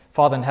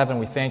Father in heaven,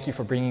 we thank you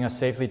for bringing us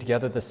safely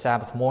together this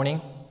Sabbath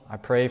morning. I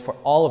pray for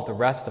all of the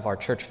rest of our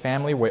church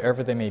family,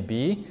 wherever they may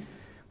be.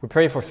 We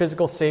pray for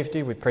physical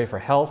safety, we pray for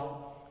health,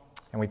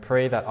 and we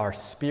pray that our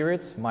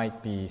spirits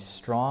might be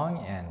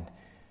strong and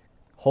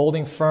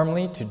holding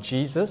firmly to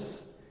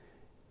Jesus,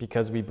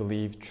 because we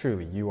believe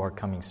truly you are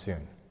coming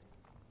soon.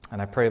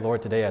 And I pray,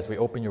 Lord, today as we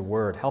open your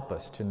word, help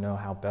us to know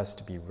how best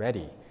to be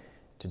ready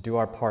to do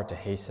our part to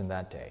hasten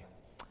that day.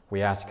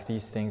 We ask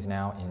these things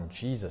now in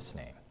Jesus'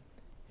 name.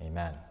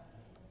 Amen.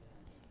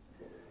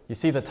 You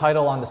see the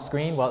title on the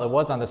screen? Well, it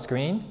was on the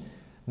screen.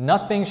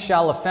 Nothing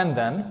shall offend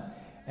them.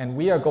 And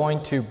we are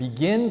going to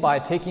begin by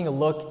taking a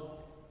look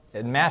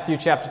at Matthew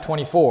chapter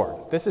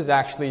 24. This is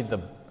actually the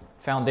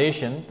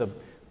foundation, the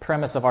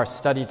premise of our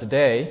study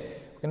today.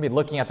 We're going to be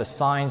looking at the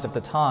signs of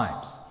the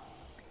times.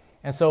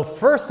 And so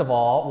first of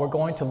all, we're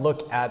going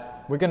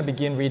to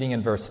begin reading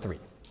in verse 3.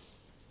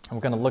 And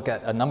we're going to look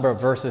at a number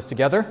of verses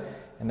together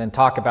and then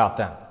talk about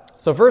them.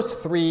 So verse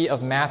 3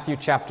 of Matthew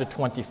chapter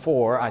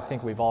 24, I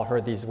think we've all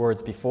heard these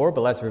words before, but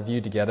let's review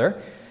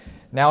together.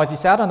 Now as he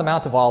sat on the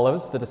Mount of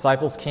Olives, the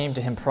disciples came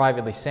to him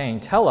privately,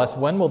 saying, "Tell us,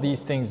 when will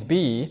these things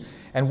be,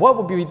 and what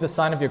will be the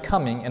sign of your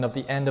coming and of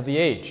the end of the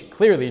age?"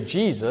 Clearly,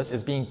 Jesus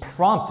is being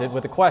prompted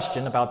with a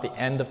question about the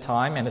end of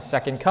time and his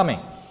second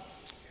coming.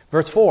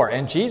 Verse 4,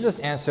 "And Jesus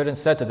answered and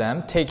said to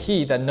them, 'Take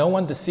heed that no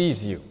one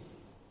deceives you.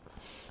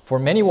 For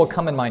many will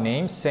come in my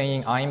name,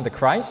 saying, I am the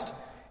Christ,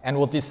 and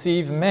will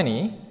deceive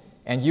many.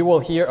 And you will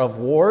hear of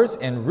wars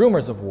and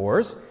rumors of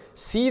wars.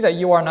 See that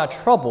you are not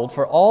troubled,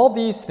 for all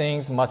these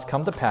things must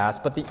come to pass,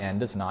 but the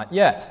end is not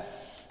yet.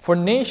 For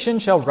nation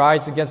shall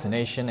rise against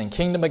nation, and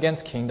kingdom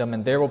against kingdom,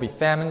 and there will be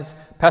famines,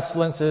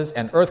 pestilences,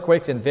 and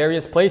earthquakes in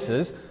various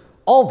places.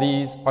 All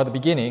these are the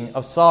beginning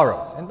of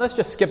sorrows.'" And let's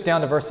just skip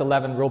down to verse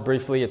 11 real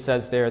briefly. It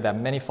says there that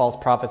many false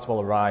prophets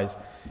will arise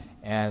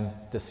and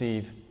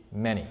deceive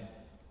many.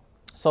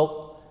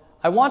 So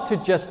I want to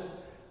just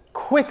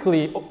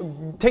quickly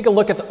take a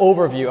look at the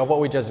overview of what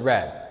we just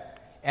read.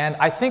 And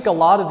I think a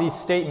lot of these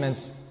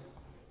statements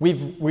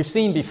we've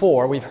seen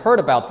before. We've heard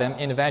about them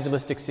in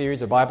evangelistic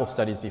series or Bible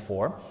studies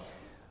before.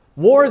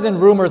 Wars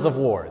and rumors of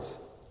wars.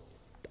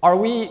 Are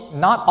we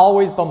not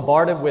always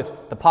bombarded with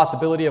the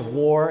possibility of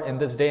war in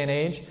this day and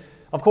age?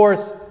 Of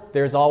course,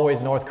 there's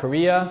always North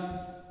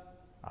Korea.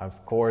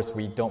 Of course,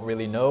 we don't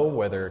really know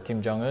whether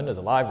Kim Jong-un is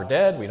alive or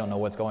dead. We don't know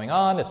what's going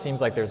on. It seems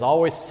like there's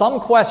always some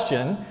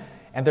question,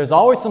 and there's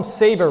always some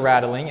saber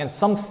rattling and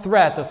some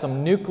threat of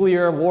some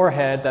nuclear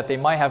warhead that they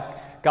might have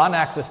gotten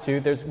access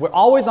to. We're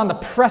always on the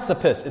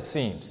precipice, it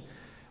seems,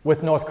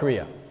 with North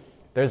Korea.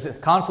 There's a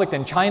conflict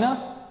in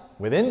China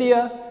with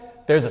India.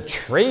 There's a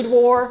trade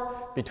war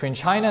between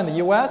China and the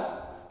U.S.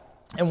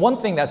 And one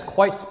thing that's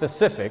quite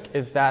specific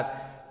is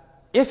that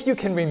if you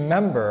can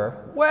remember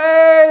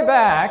way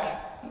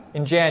back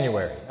in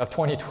January of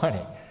 2020,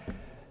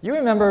 you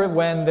remember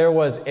when there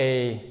was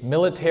a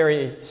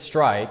military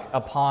strike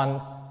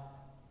upon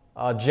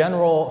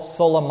General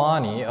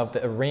Soleimani of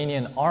the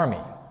Iranian army.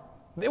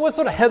 It was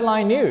sort of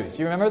headline news.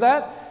 You remember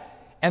that?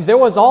 And there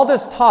was all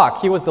this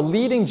talk. He was the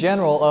leading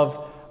general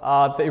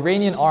of the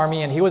Iranian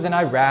army, and he was in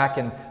Iraq,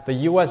 and the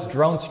U.S.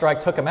 drone strike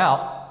took him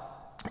out.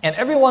 And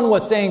everyone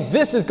was saying,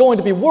 this is going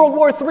to be World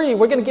War III.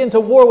 We're going to get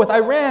into war with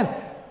Iran.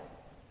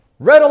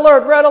 Red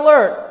alert, red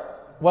alert.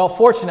 Well,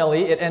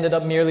 fortunately, it ended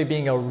up merely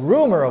being a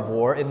rumor of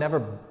war. It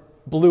never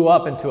blew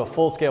up into a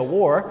full-scale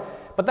war.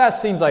 But that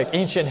seems like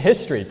ancient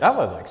history. That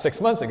was like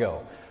 6 months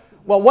ago.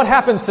 Well, what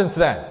happened since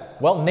then?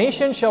 Well,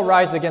 nation shall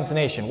rise against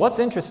nation. What's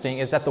interesting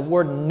is that the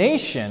word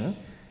nation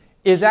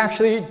is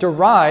actually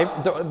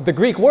derived, the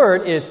Greek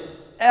word is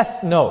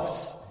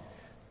ethnos,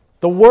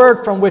 the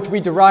word from which we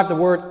derive the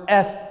word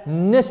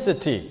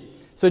ethnicity.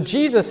 So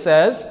Jesus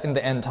says in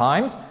the end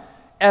times,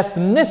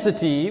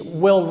 ethnicity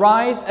will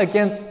rise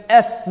against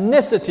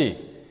ethnicity.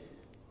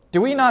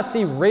 Do we not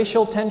see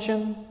racial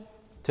tension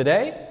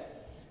today?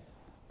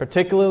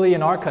 Particularly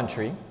in our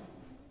country.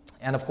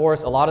 And of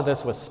course, a lot of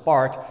this was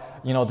sparked,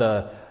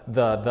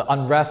 the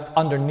unrest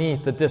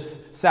underneath, the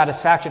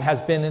dissatisfaction has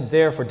been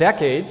there for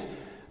decades.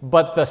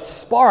 But the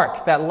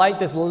spark that light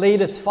this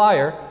latest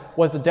fire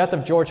was the death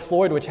of George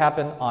Floyd, which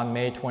happened on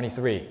May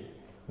 23,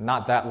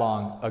 not that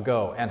long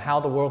ago. And how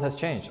the world has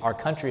changed. Our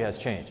country has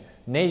changed.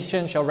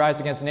 Nation shall rise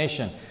against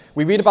nation.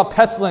 We read about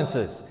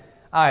pestilences.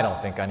 I don't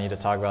think I need to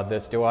talk about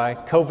this, do I?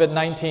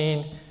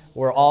 COVID-19.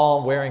 We're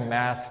all wearing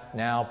masks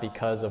now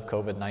because of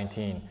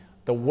COVID-19.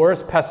 The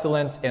worst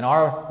pestilence in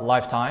our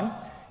lifetime,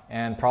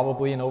 and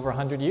probably in over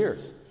 100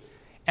 years.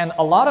 And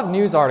a lot of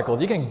news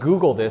articles, you can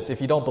Google this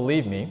if you don't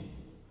believe me.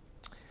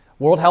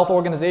 World Health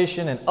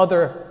Organization and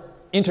other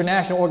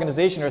international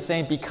organizations are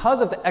saying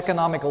because of the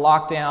economic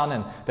lockdown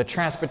and the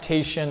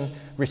transportation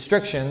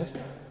restrictions,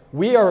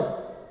 we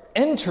are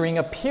entering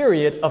a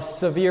period of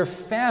severe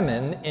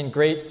famine in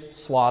great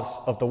swaths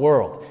of the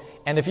world.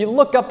 And if you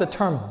look up the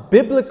term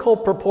biblical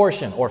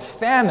proportion or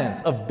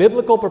famines of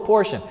biblical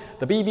proportion,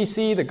 the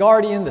BBC, the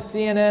Guardian, the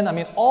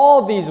CNN,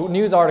 all these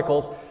news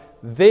articles,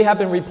 they have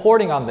been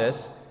reporting on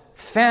this.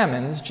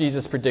 Famines,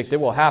 Jesus predicted,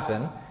 will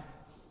happen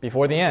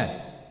before the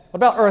end. What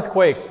about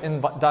earthquakes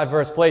in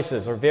diverse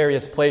places or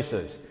various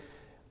places?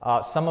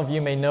 Some of you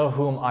may know of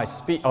whom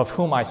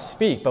I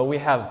speak, but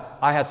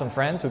I had some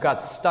friends who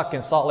got stuck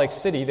in Salt Lake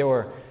City. They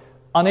were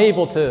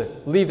unable to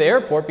leave the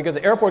airport because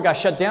the airport got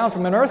shut down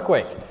from an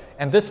earthquake.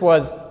 And this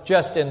was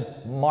just in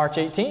March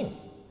 18,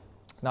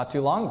 not too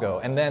long ago.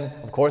 And then,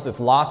 of course, it's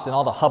lost in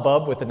all the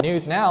hubbub with the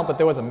news now, but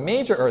there was a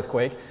major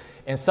earthquake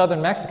in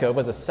southern Mexico. It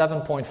was a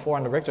 7.4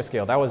 on the Richter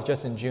scale. That was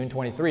just in June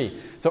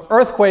 23. So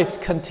earthquakes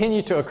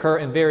continue to occur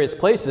in various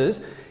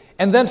places.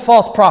 And then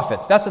false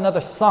prophets. That's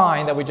another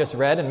sign that we just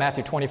read in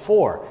Matthew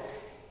 24.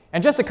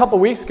 And just a couple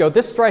weeks ago,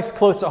 this strikes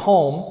close to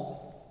home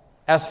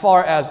as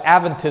far as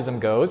Adventism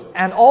goes,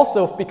 and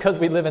also because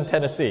we live in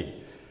Tennessee.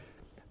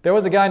 There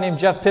was a guy named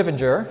Jeff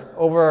Pippinger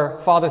over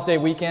Father's Day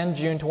weekend,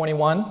 June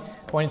 21,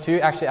 22.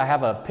 Actually, I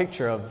have a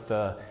picture of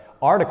the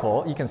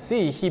article. You can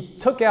see he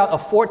took out a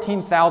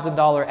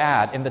 $14,000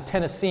 ad in the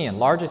Tennessean,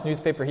 largest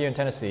newspaper here in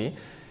Tennessee,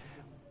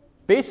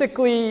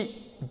 basically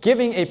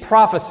giving a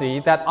prophecy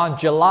that on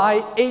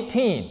July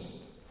 18,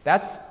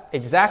 that's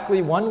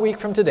exactly 1 week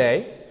from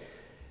today,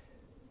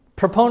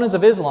 proponents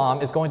of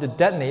Islam is going to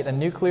detonate a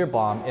nuclear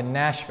bomb in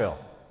Nashville.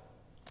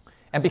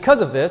 And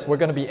because of this, we're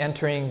going to be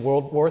entering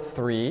World War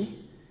III,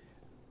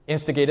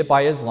 instigated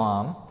by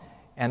Islam,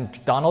 and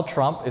Donald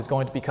Trump is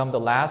going to become the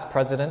last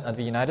president of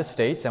the United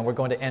States, and we're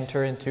going to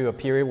enter into a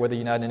period where the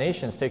United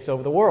Nations takes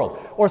over the world,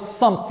 or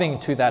something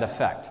to that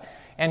effect.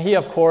 And he,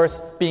 of course,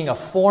 being a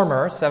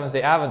former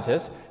Seventh-day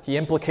Adventist, he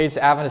implicates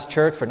the Adventist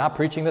Church for not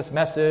preaching this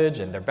message,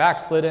 and they're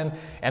backslidden,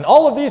 and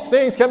all of these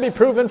things can be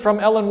proven from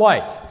Ellen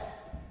White.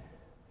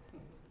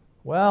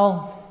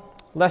 Well,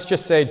 let's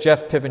just say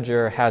Jeff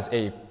Pippinger has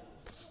a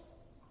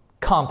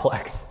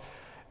complex,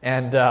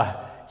 and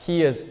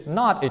he is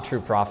not a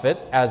true prophet,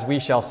 as we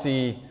shall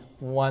see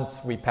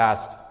once we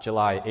pass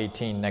July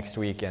 18 next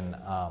week, and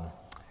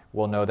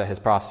we'll know that his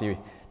prophecy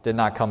did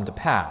not come to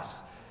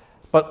pass.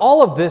 But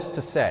all of this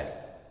to say,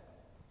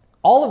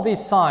 all of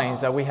these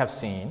signs that we have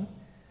seen,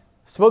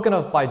 spoken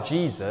of by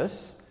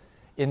Jesus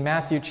in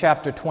Matthew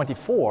chapter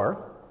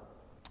 24,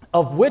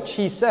 of which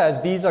he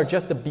says these are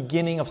just the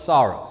beginning of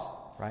sorrows,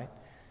 right?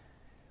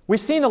 We've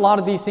seen a lot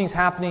of these things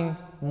happening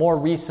more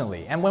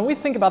recently. And when we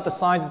think about the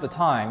signs of the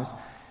times,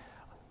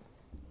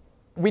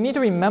 we need to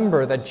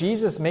remember that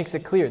Jesus makes it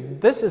clear.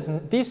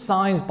 These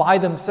signs by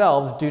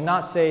themselves do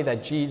not say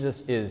that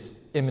Jesus is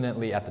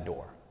imminently at the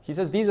door. He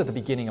says these are the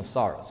beginning of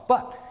sorrows.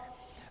 But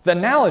the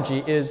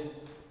analogy is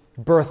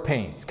birth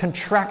pains,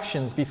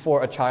 contractions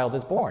before a child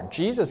is born.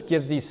 Jesus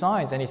gives these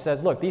signs and he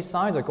says, look, these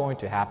signs are going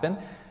to happen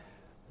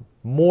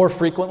more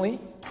frequently,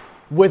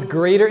 with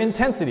greater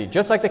intensity.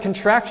 Just like the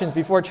contractions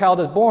before a child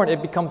is born,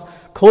 it becomes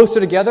closer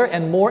together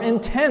and more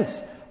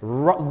intense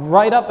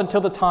right up until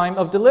the time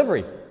of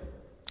delivery.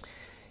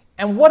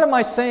 And what am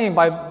I saying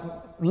by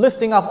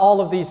listing off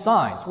all of these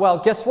signs? Well,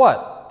 guess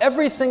what?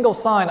 Every single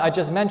sign I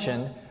just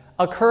mentioned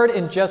occurred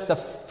in just the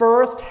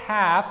first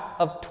half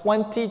of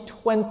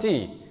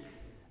 2020.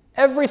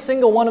 Every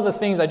single one of the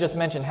things I just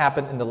mentioned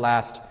happened in the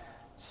last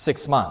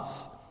 6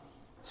 months.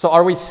 So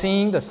are we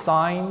seeing the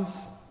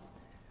signs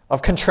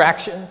of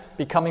contraction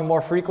becoming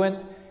more frequent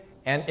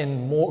and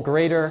in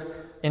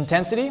greater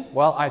intensity?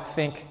 Well, I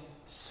think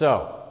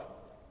so.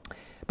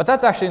 But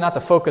that's actually not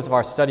the focus of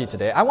our study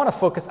today. I want to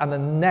focus on the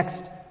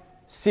next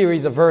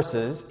series of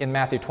verses in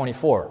Matthew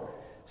 24.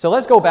 So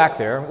let's go back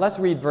there. Let's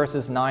read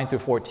verses 9 through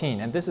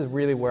 14. And this is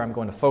really where I'm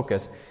going to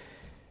focus,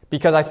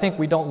 because I think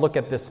we don't look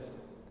at this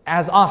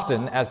as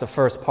often as the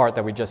first part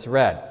that we just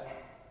read.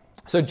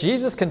 So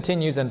Jesus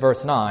continues in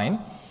verse 9,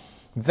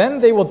 "Then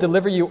they will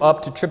deliver you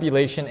up to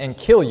tribulation and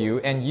kill you,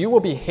 and you will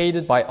be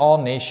hated by all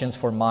nations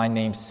for my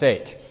name's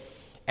sake.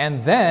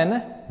 And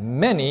then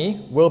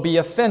many will be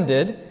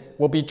offended,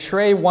 will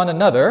betray one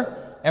another,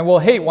 and will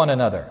hate one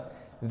another.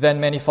 Then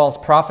many false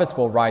prophets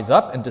will rise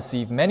up and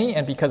deceive many,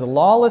 and because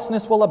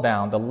lawlessness will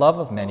abound, the love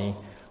of many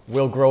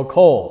will grow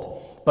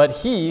cold. But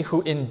he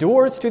who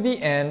endures to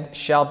the end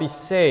shall be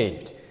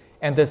saved.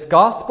 And this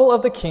gospel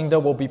of the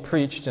kingdom will be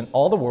preached in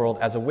all the world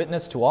as a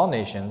witness to all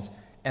nations,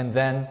 and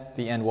then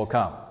the end will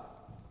come."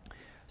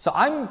 So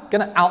I'm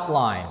going to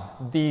outline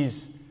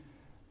these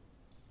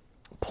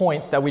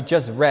points that we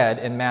just read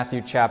in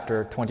Matthew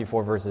chapter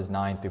 24, verses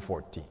 9 through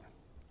 14.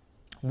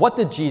 What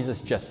did Jesus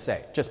just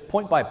say? Just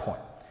point by point.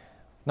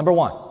 Number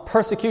one,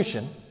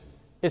 persecution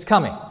is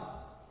coming.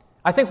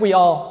 I think we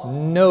all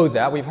know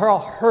that. We've all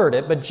heard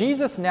it, but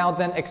Jesus now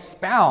then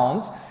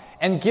expounds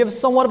and gives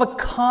somewhat of a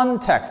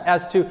context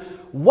as to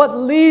what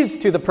leads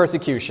to the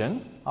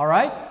persecution, all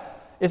right?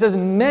 It says,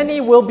 many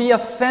will be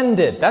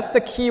offended. That's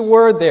the key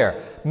word there.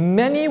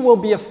 Many will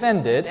be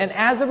offended, and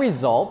as a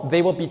result,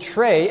 they will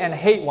betray and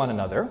hate one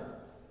another.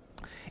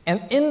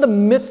 And in the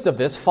midst of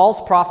this, false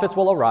prophets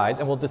will arise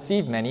and will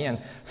deceive many and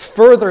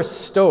further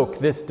stoke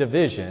this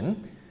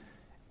division,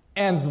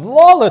 and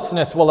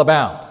lawlessness will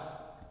abound.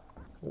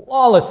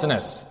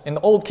 Lawlessness. In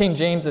the Old King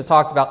James, it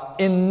talks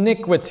about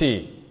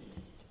iniquity.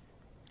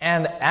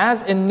 And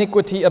as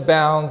iniquity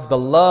abounds, the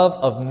love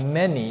of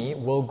many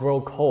will grow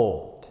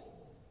cold.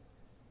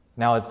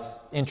 Now, it's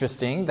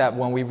interesting that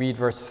when we read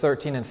verse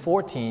 13 and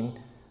 14,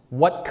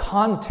 what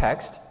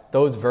context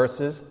those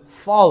verses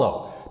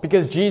follow.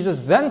 Because Jesus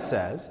then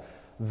says,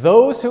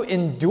 those who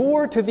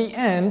endure to the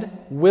end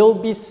will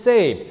be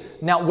saved.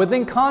 Now,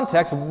 within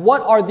context,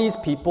 what are these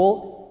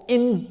people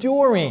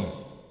enduring?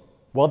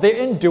 Well, they're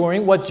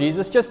enduring what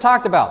Jesus just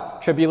talked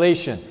about.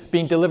 Tribulation,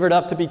 being delivered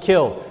up to be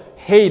killed,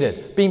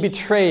 hated, being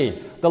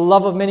betrayed, the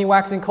love of many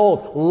waxing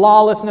cold,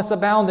 lawlessness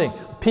abounding,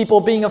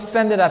 people being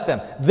offended at them.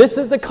 This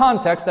is the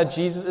context that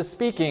Jesus is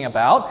speaking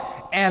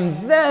about.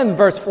 And then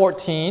verse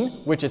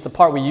 14, which is the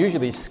part we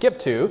usually skip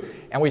to,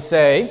 and we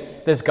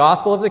say, this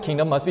gospel of the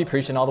kingdom must be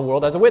preached in all the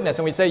world as a witness.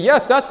 And we say,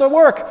 yes, that's the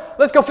work.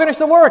 Let's go finish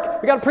the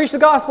work. We got to preach the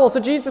gospel so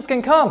Jesus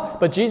can come.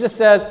 But Jesus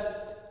says,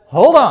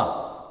 hold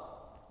on.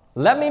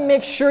 Let me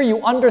make sure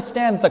you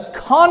understand the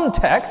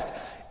context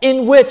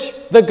in which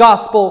the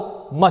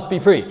gospel must be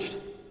preached.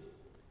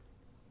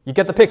 You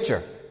get the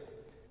picture?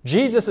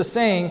 Jesus is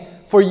saying,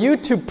 for you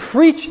to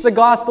preach the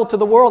gospel to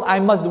the world, I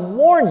must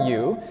warn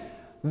you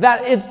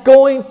that it's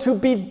going to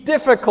be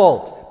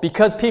difficult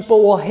because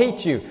people will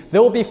hate you.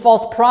 There will be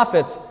false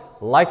prophets,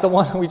 like the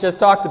one we just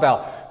talked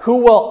about, who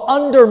will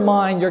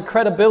undermine your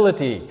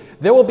credibility.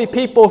 There will be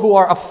people who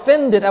are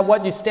offended at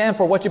what you stand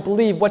for, what you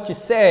believe, what you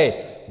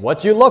say,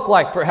 what you look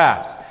like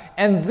perhaps.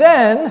 And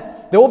then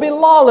there will be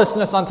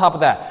lawlessness on top of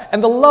that.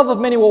 And the love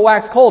of many will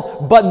wax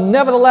cold. But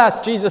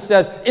nevertheless, Jesus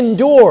says,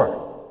 endure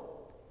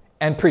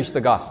and preach the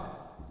gospel.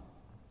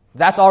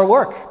 That's our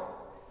work.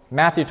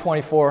 Matthew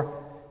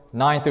 24,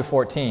 9 through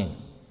 14.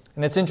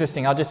 And it's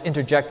interesting, I'll just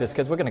interject this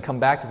because we're going to come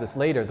back to this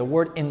later. The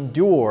word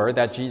endure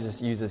that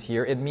Jesus uses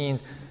here, it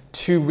means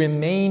to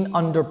remain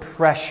under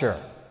pressure,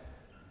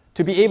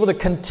 to be able to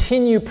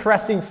continue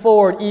pressing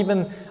forward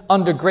even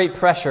under great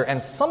pressure.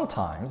 And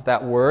sometimes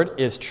that word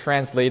is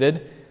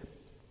translated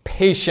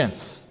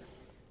patience.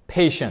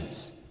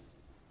 Patience.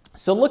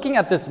 So looking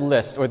at this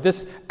list or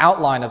this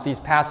outline of these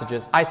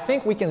passages, I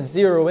think we can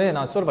zero in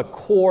on sort of a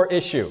core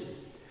issue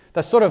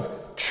that sort of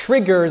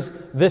triggers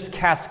this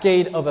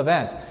cascade of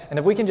events. And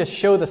if we can just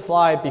show the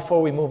slide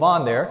before we move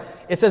on there,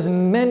 it says,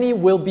 many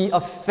will be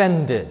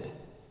offended.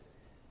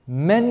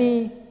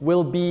 Many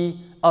will be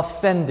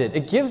offended.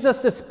 It gives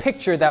us this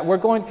picture that we're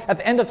going, at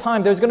the end of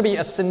time, there's going to be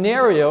a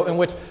scenario in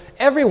which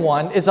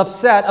everyone is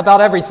upset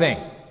about everything.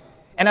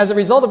 And as a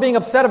result of being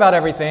upset about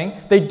everything,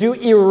 they do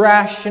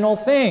irrational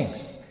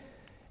things.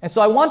 And so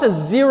I want to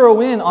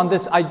zero in on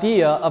this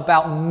idea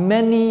about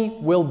many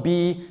will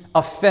be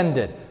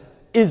offended.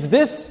 Is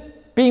this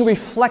being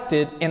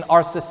reflected in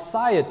our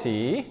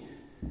society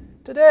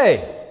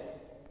today?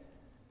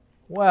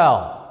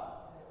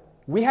 Well,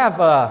 we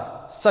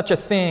have such a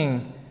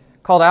thing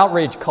called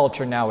outrage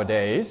culture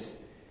nowadays,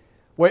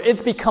 where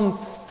it's become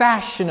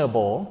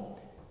fashionable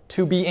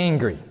to be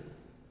angry.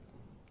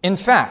 In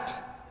fact,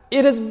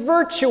 it is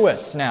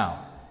virtuous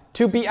now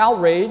to be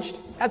outraged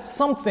at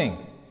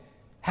something.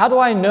 How do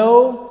I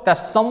know that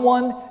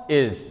someone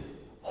is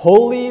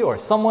holy or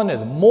someone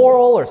is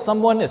moral or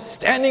someone is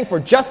standing for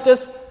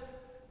justice?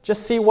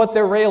 Just see what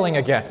they're railing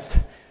against,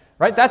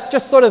 right? That's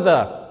just sort of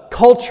the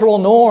cultural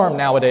norm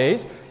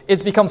nowadays.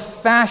 It's become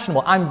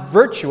fashionable. I'm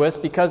virtuous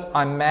because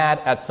I'm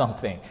mad at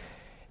something.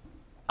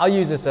 I'll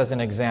use this as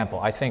an example.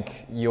 I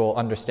think you'll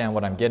understand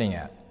what I'm getting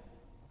at.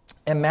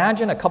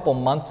 Imagine a couple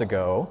months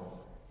ago,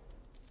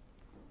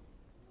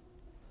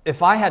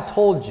 if I had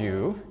told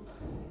you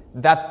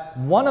that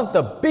one of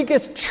the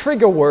biggest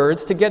trigger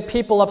words to get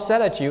people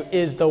upset at you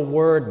is the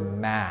word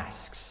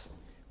masks.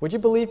 Would you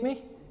believe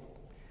me?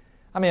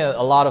 I mean,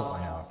 a lot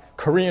of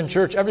Korean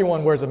church,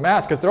 everyone wears a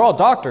mask because they're all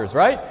doctors,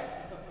 right?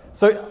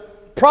 So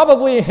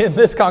probably in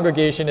this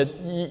congregation,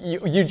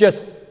 you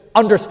just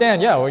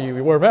understand,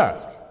 you wear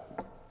masks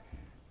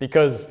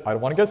because I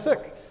don't want to get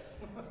sick.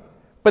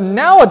 But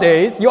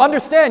nowadays, you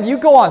understand, you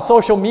go on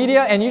social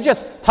media and you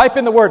just type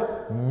in the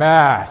word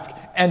mask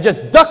and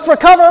just duck for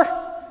cover.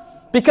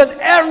 Because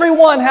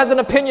everyone has an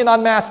opinion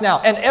on masks now,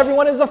 and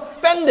everyone is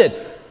offended.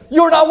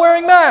 You're not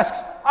wearing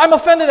masks. I'm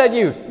offended at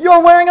you.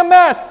 You're wearing a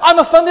mask. I'm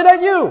offended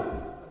at you.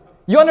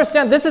 You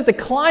understand, this is the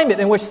climate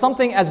in which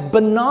something as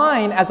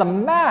benign as a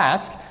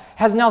mask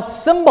has now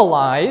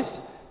symbolized,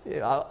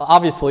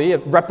 obviously,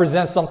 it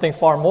represents something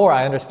far more,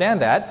 I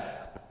understand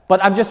that,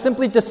 but I'm just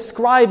simply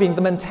describing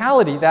the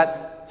mentality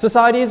that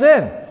society is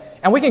in.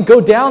 And we can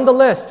go down the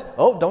list.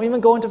 Oh, don't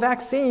even go into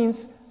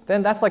vaccines.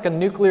 Then that's like a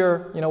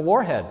nuclear,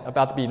 warhead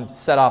about to be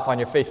set off on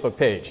your Facebook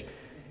page.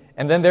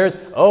 And then there's,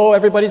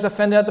 everybody's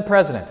offended at the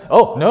president.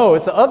 Oh, no,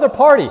 it's the other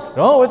party.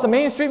 No, it's the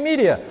mainstream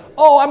media.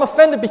 Oh, I'm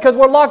offended because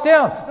we're locked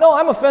down. No,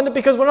 I'm offended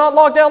because we're not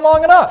locked down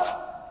long enough.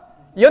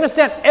 You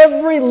understand?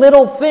 Every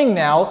little thing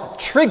now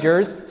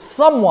triggers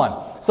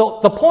someone. So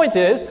the point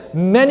is,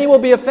 many will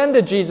be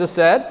offended, Jesus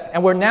said,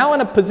 and we're now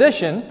in a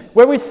position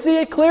where we see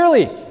it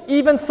clearly.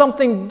 Even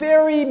something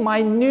very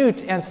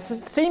minute and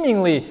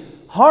seemingly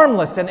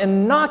harmless and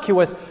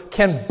innocuous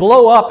can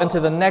blow up into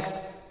the next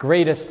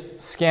greatest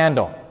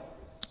scandal.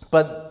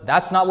 But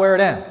that's not where it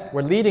ends.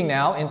 We're leading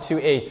now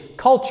into a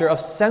culture of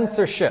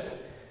censorship.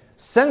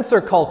 Censor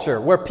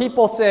culture, where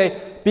people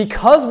say,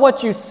 because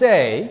what you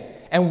say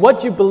and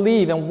what you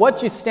believe and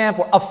what you stand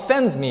for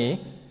offends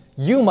me,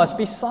 you must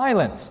be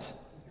silenced.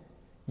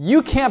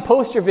 You can't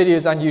post your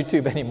videos on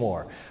YouTube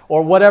anymore,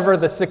 or whatever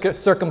the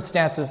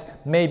circumstances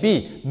may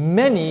be.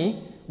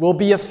 Many will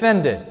be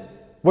offended.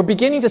 We're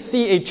beginning to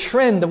see a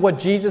trend of what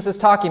Jesus is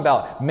talking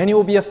about. Many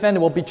will be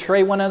offended, will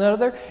betray one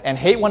another and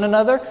hate one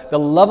another. The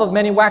love of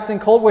many waxing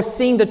cold. We're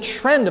seeing the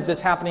trend of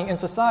this happening in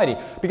society,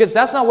 because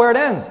that's not where it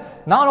ends.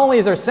 Not only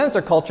is there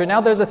censor culture,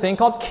 now there's a thing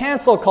called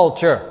cancel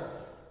culture.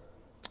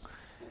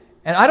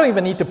 And I don't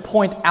even need to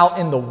point out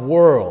in the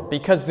world,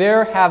 because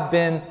there have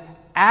been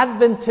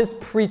Adventist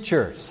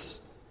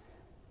preachers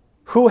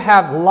who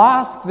have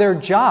lost their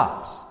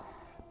jobs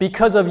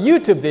because of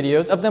YouTube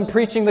videos of them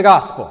preaching the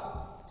gospel.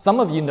 Some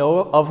of you know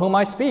of whom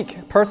I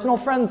speak, personal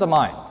friends of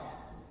mine.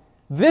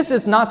 This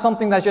is not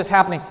something that's just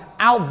happening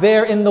out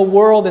there in the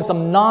world in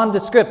some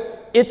nondescript.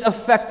 It's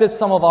affected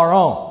some of our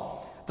own.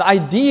 The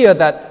idea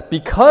that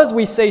because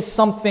we say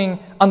something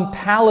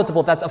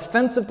unpalatable that's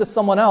offensive to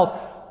someone else,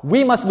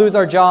 we must lose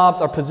our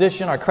jobs, our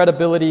position, our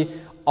credibility,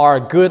 our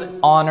good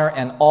honor,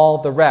 and all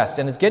the rest.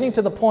 And it's getting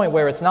to the point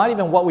where it's not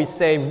even what we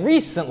say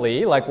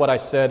recently, like what I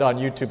said on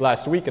YouTube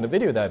last week in a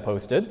video that I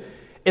posted.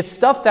 It's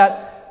stuff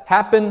that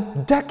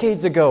happened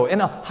decades ago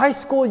in a high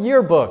school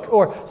yearbook,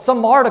 or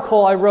some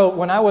article I wrote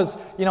when I was,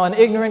 an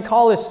ignorant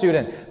college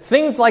student.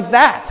 Things like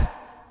that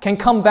can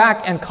come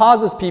back and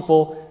causes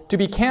people to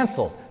be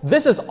canceled.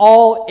 This is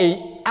all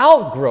an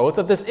outgrowth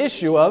of this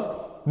issue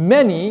of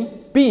many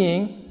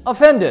being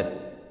offended.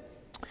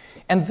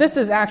 And this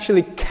is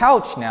actually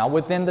couched now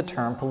within the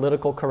term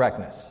political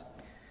correctness.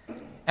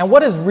 And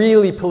what is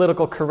really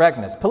political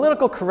correctness?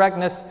 Political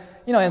correctness,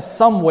 in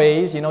some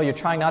ways, you're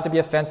trying not to be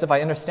offensive,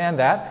 I understand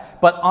that.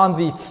 But on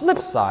the flip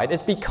side,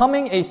 it's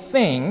becoming a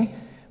thing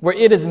where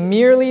it is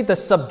merely the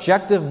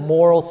subjective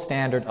moral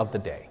standard of the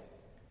day.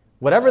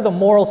 Whatever the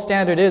moral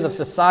standard is of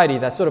society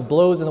that sort of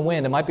blows in the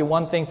wind, it might be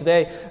one thing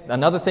today,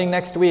 another thing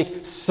next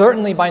week,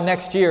 certainly by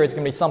next year it's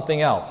going to be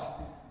something else.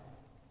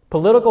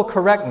 Political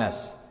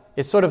correctness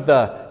is sort of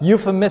the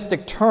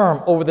euphemistic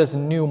term over this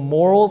new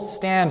moral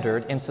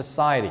standard in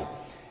society.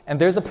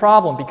 And there's a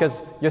problem,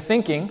 because you're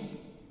thinking,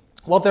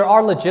 well, there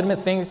are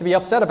legitimate things to be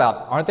upset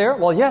about, aren't there?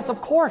 Well, yes,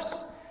 of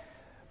course.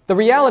 The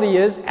reality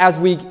is, as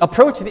we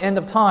approach the end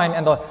of time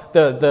and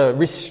the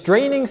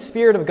restraining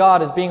spirit of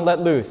God is being let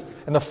loose,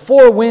 and the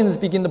four winds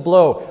begin to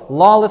blow,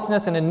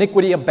 lawlessness and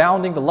iniquity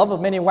abounding, the love of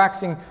many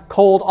waxing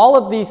cold, all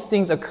of these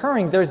things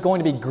occurring, there's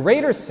going to be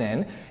greater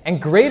sin and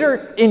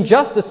greater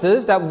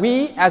injustices that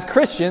we as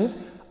Christians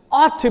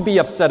ought to be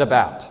upset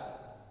about.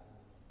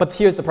 But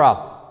here's the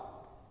problem.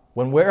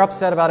 When we're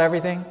upset about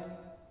everything,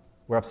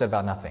 we're upset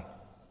about nothing.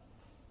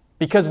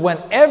 Because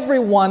when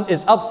everyone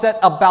is upset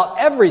about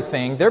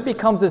everything, there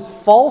becomes this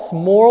false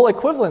moral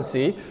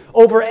equivalency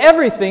over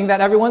everything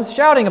that everyone's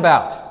shouting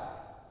about.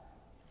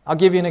 I'll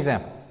give you an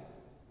example.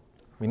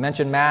 We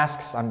mentioned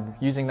masks. I'm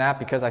using that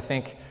because I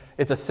think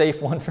it's a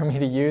safe one for me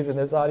to use in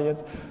this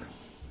audience.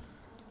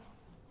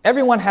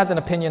 Everyone has an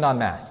opinion on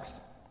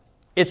masks.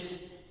 It's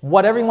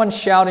what everyone's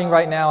shouting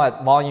right now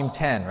at volume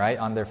 10, right,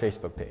 on their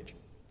Facebook page.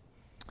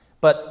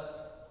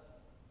 But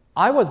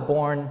I was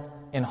born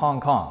in Hong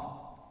Kong.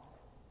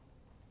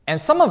 And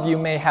some of you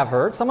may have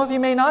heard, some of you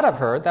may not have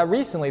heard, that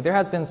recently there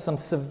has been some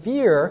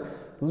severe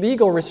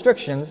legal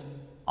restrictions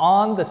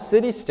on the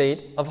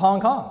city-state of Hong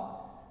Kong.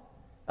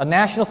 A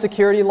national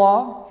security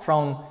law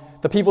from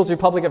the People's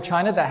Republic of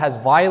China that has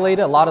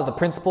violated a lot of the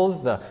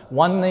principles, the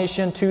one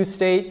nation, two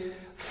state,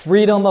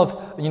 freedom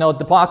of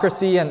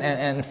democracy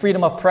and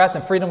freedom of press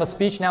and freedom of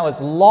speech now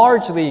is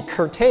largely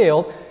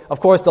curtailed.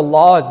 Of course, the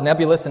law is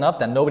nebulous enough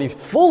that nobody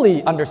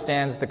fully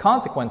understands the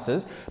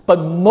consequences, but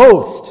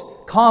most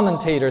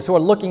commentators who are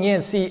looking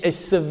in see a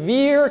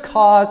severe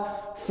cause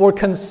for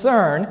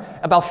concern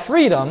about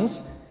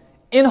freedoms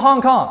in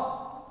Hong Kong.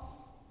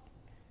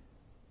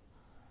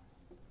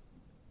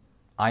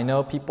 I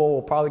know people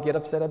will probably get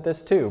upset at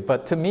this too,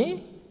 but to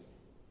me,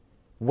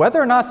 whether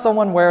or not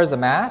someone wears a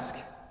mask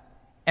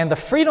and the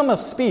freedom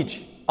of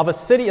speech of a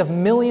city of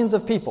millions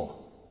of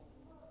people,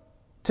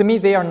 to me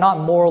they are not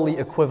morally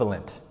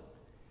equivalent.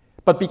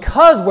 But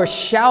because we're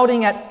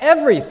shouting at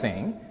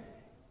everything,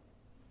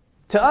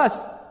 to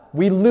us,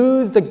 we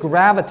lose the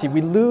gravity,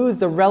 we lose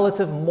the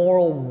relative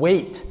moral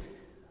weight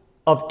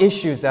of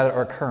issues that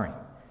are occurring.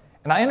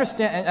 And I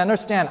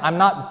understand I'm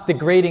not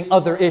degrading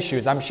other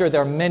issues. I'm sure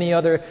there are many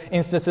other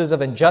instances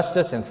of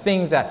injustice and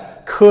things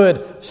that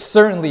could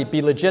certainly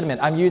be legitimate.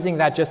 I'm using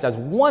that just as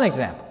one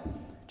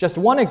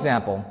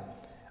example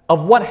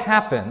of what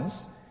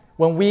happens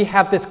when we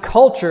have this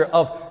culture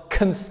of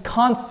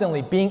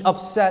constantly being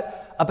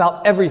upset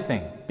about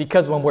everything.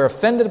 Because when we're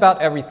offended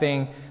about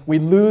everything, we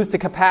lose the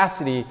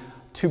capacity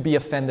to be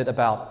offended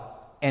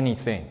about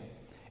anything.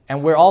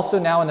 And we're also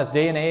now in a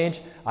day and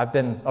age, I've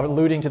been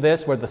alluding to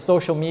this, where the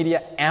social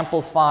media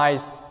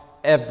amplifies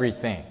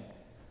everything.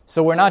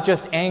 So we're not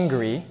just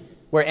angry,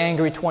 we're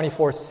angry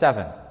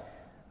 24/7.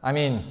 I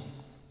mean,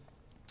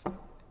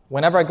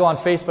 whenever I go on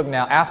Facebook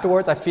now,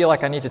 afterwards I feel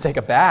like I need to take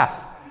a bath.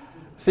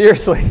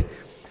 Seriously.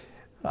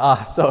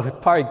 So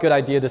probably a good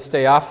idea to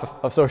stay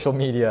off of social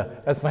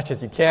media as much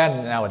as you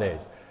can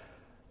nowadays.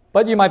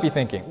 But you might be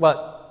thinking,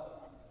 well,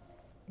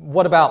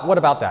 what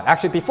about that?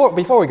 Actually,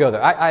 before we go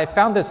there, I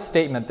found this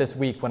statement this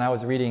week when I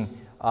was reading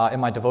in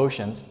my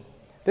devotions.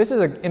 This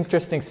is an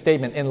interesting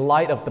statement in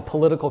light of the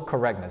political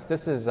correctness.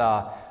 This is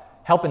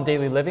Help in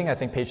Daily Living, I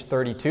think page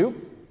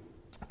 32.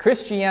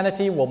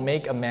 Christianity will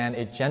make a man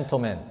a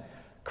gentleman.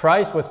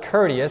 Christ was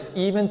courteous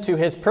even to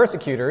his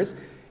persecutors,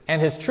 and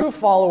his true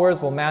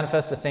followers will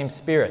manifest the same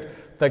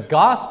spirit. The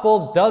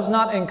gospel does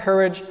not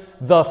encourage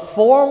the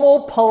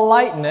formal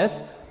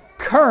politeness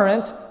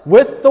current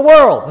with the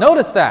world.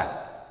 Notice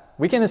that.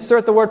 We can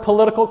insert the word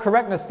political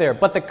correctness there,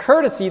 but the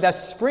courtesy that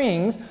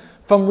springs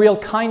from real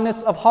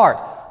kindness of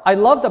heart. I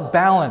love the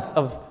balance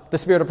of the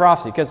spirit of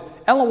prophecy, because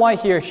Ellen White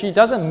here, she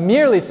doesn't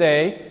merely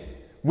say,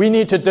 we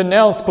need to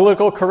denounce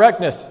political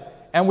correctness,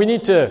 and we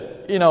need to,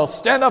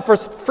 stand up for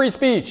free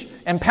speech,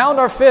 and pound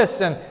our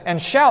fists,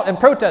 and shout and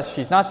protest.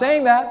 She's not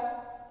saying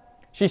that.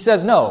 She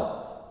says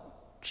no.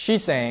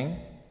 She's saying,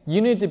 you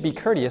need to be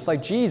courteous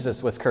like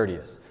Jesus was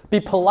courteous. Be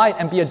polite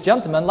and be a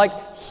gentleman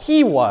like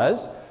he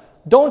was.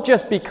 Don't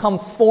just become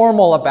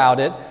formal about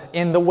it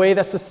in the way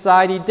that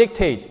society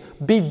dictates.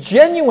 Be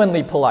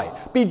genuinely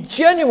polite. Be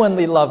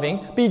genuinely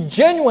loving. Be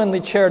genuinely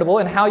charitable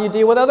in how you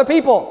deal with other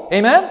people.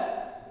 Amen?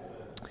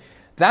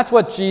 That's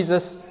what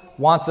Jesus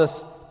wants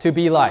us to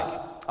be like.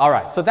 All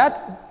right, so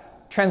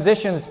that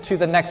transitions to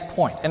the next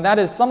point. And that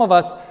is, some of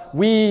us,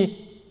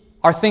 we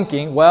are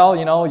thinking, well,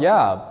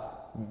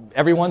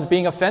 everyone's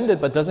being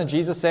offended, but doesn't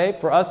Jesus say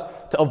for us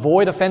to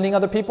avoid offending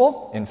other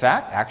people? In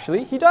fact,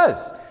 actually, he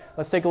does.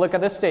 Let's take a look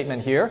at this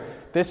statement here.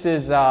 This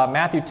is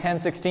Matthew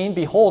 10:16.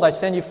 Behold, I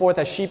send you forth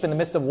as sheep in the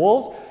midst of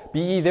wolves. Be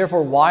ye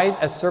therefore wise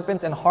as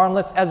serpents and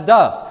harmless as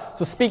doves.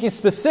 So speaking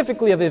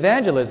specifically of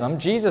evangelism,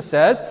 Jesus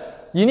says,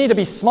 you need to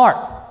be smart.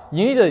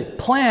 You need to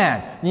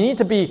plan. You need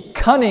to be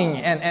cunning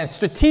and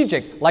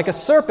strategic like a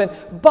serpent,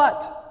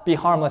 but be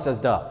harmless as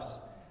doves.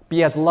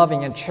 Be as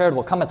loving and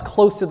charitable. Come as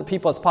close to the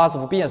people as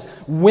possible. Be as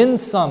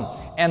winsome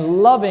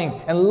and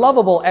loving and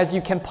lovable as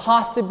you can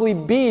possibly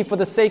be for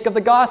the sake of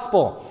the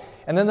gospel.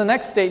 And then the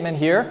next statement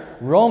here,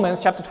 Romans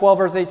chapter 12,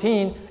 verse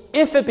 18,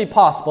 if it be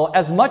possible,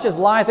 as much as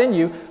lieth in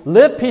you,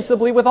 live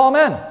peaceably with all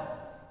men.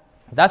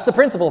 That's the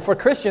principle. For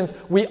Christians,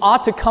 we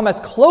ought to come as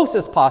close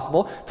as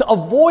possible, to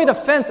avoid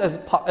offense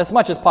as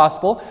much as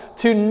possible,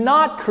 to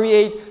not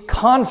create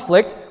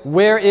conflict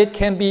where it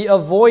can be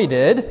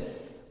avoided.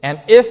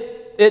 And if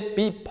it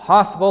be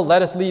possible,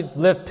 let us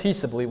live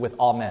peaceably with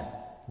all men.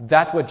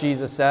 That's what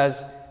Jesus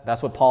says.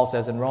 That's what Paul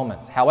says in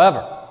Romans.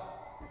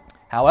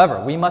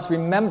 However, we must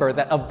remember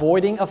that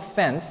avoiding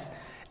offense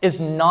is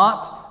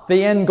not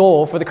the end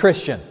goal for the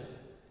Christian.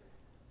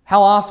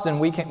 How often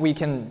we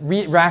can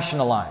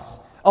rationalize,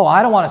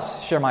 I don't want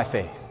to share my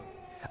faith.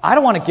 I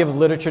don't want to give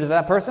literature to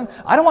that person.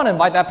 I don't want to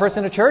invite that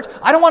person to church.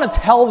 I don't want to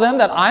tell them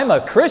that I'm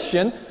a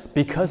Christian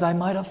because I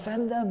might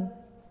offend them.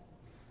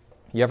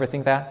 You ever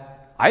think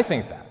that? I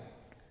think that.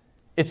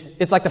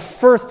 It's like the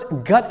first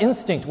gut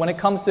instinct when it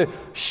comes to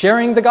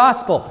sharing the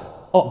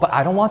gospel. But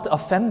I don't want to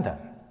offend them.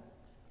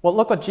 Well,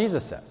 look what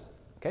Jesus says.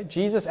 Okay,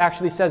 Jesus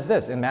actually says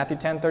this in Matthew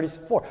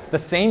 10:34. The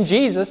same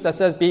Jesus that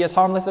says, be as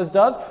harmless as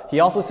doves,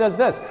 he also says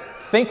this,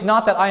 think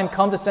not that I am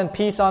come to send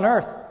peace on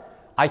earth.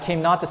 I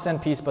came not to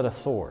send peace but a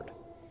sword.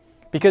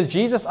 Because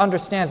Jesus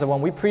understands that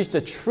when we preach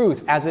the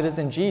truth as it is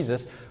in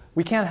Jesus,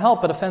 we can't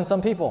help but offend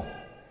some people.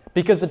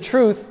 Because the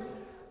truth,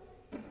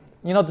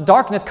 the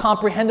darkness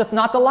comprehendeth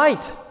not the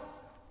light.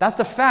 That's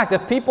the fact.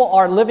 If people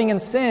are living in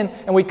sin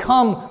and we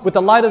come with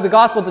the light of the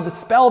gospel to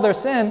dispel their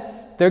sin,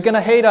 they're going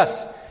to hate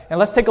us. And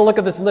let's take a look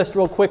at this list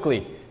real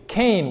quickly.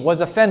 Cain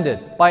was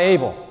offended by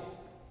Abel.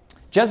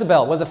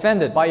 Jezebel was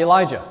offended by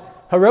Elijah.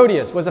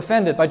 Herodias was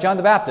offended by John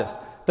the Baptist.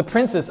 The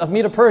princes of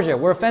Medo-Persia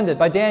were offended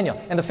by Daniel.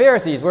 And the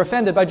Pharisees were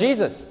offended by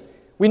Jesus.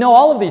 We know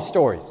all of these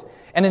stories.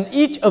 And in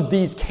each of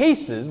these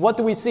cases, what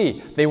do we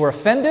see? They were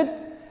offended,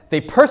 they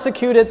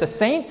persecuted the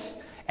saints,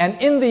 and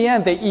in the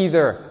end, they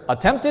either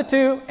attempted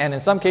to, and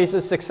in some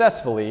cases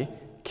successfully,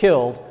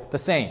 killed the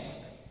saints.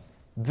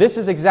 This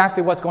is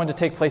exactly what's going to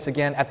take place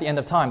again at the end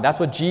of time. That's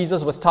what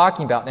Jesus was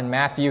talking about in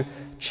Matthew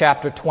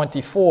chapter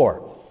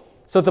 24.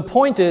 So the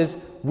point is,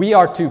 we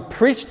are to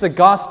preach the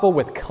gospel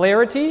with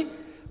clarity,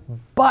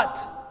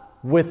 but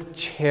with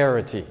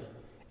charity.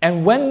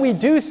 And when we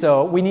do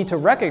so, we need to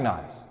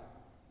recognize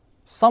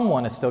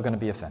someone is still going to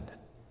be offended.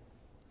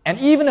 And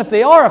even if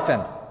they are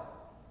offended,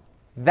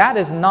 that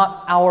is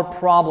not our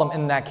problem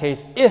in that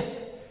case, if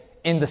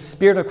in the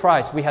Spirit of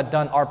Christ we had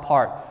done our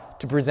part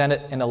to present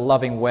it in a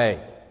loving way.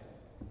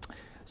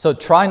 So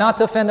try not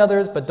to offend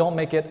others, but don't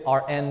make it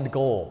our end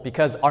goal,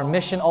 because our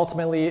mission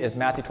ultimately is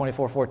Matthew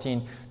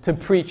 24:14, to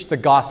preach the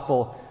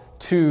gospel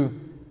to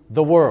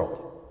the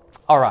world.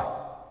 All right.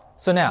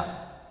 So now,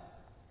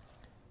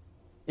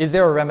 is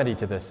there a remedy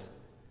to this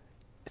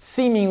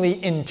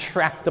seemingly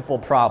intractable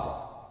problem?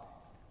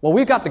 Well,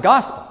 we've got the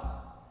gospel,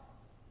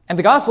 and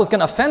the gospel is going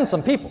to offend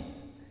some people.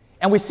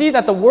 And we see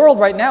that the world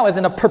right now is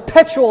in a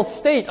perpetual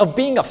state of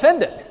being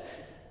offended.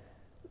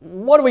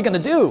 What are we going to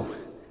do?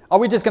 Are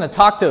we just going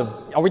to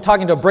are we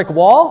talking to a brick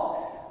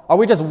wall? Are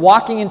we just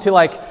walking into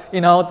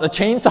the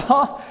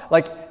chainsaw?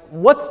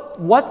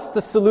 What's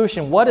the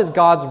solution? What is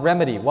God's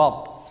remedy?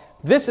 Well,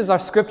 this is our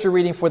scripture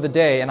reading for the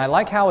day, and I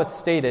like how it's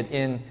stated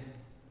in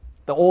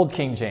the Old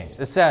King James.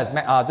 It says,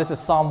 this is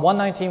Psalm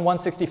 119,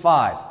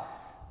 165.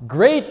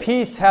 Great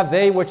peace have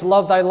they which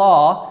love thy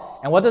law.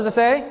 And what does it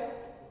say?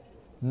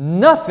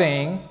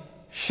 Nothing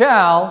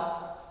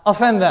shall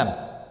offend them.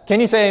 Can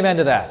you say amen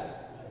to that?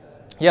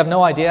 You have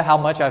no idea how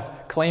much I've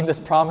claimed this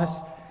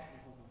promise.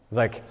 It's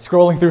like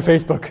scrolling through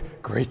Facebook.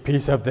 Great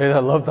peace have they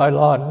that love thy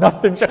law.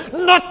 Nothing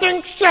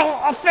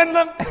shall offend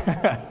them.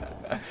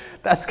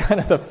 That's kind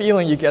of the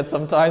feeling you get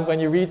sometimes when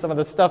you read some of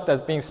the stuff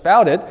that's being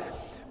spouted.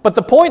 But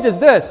the point is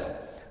this.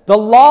 The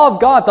law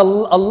of God, a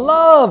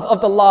love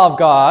of the law of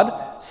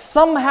God,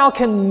 somehow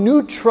can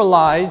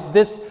neutralize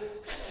this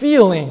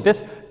feeling,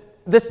 this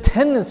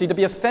tendency to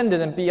be offended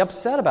and be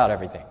upset about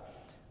everything.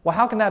 Well,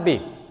 how can that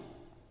be?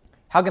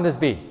 How can this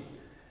be?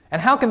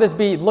 And how can this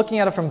be looking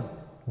at it from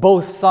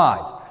both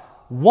sides?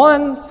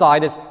 One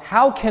side is,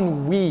 how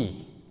can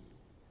we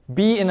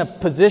be in a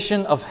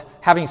position of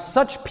having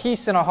such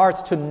peace in our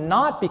hearts to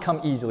not become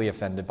easily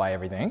offended by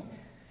everything?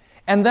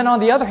 And then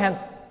on the other hand,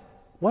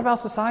 what about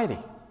society?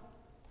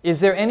 Is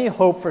there any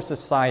hope for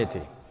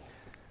society?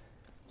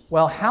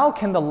 Well, how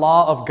can the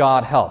law of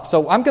God help?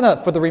 So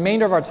for the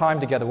remainder of our time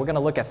together, we're going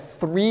to look at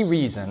three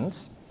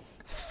reasons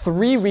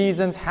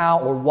how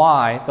or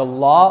why the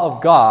law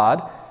of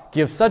God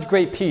gives such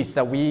great peace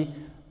that we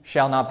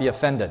shall not be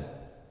offended.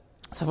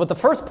 So the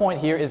first point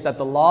here is that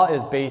the law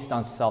is based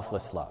on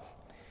selfless love.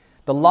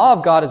 The law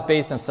of God is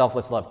based on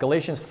selfless love.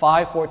 Galatians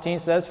 5:14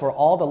 says, "For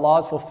all the law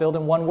is fulfilled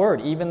in one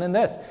word, even in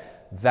this,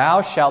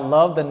 thou shalt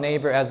love the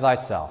neighbor as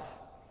thyself."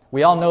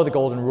 We all know the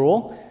golden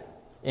rule.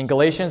 In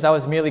Galatians, I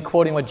was merely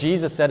quoting what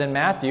Jesus said in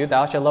Matthew,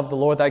 "Thou shalt love the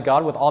Lord thy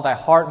God with all thy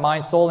heart,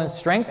 mind, soul, and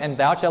strength, and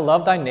thou shalt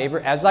love thy neighbor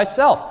as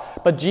thyself."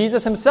 But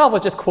Jesus himself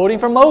was just quoting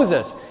from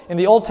Moses in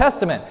the Old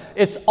Testament.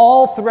 It's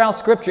all throughout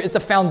Scripture. It's the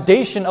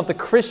foundation of the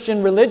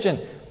Christian religion.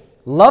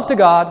 Love to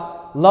God,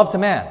 love to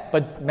man.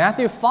 But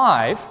Matthew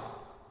 5,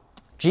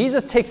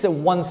 Jesus takes it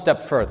one step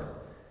further.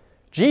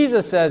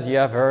 Jesus says, "You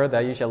have heard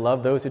that you shall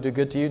love those who do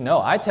good to you."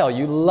 No, I tell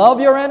you, love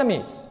your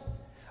enemies.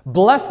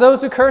 Bless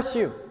those who curse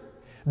you.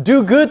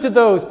 Do good to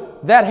those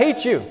that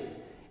hate you.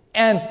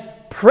 And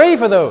pray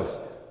for those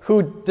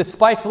who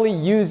despitefully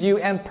use you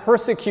and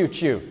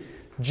persecute you.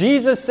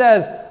 Jesus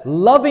says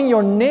loving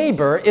your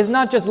neighbor is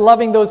not just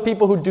loving those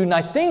people who do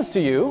nice things to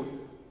you,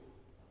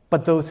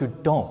 but those who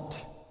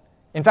don't.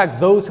 In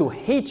fact, those who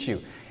hate you.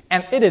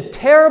 And it is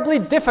terribly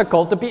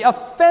difficult to be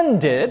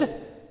offended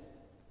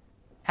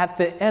at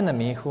the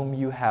enemy whom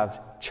you have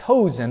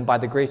chosen by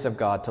the grace of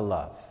God to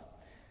love.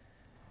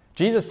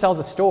 Jesus tells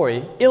a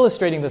story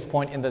illustrating this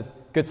point in the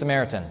Good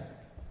Samaritan.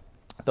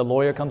 The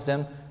lawyer comes to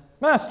him,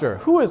 "Master,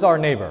 who is our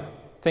neighbor?"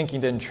 Thinking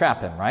to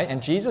entrap him, right?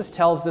 And Jesus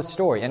tells this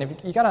story. And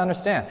you got to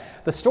understand,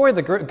 the story of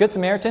the Good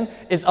Samaritan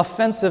is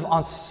offensive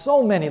on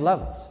so many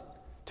levels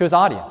to his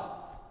audience.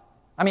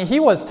 I mean, he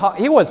was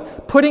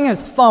putting his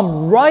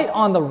thumb right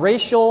on the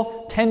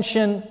racial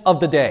tension of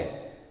the day.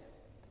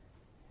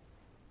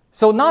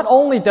 So not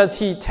only does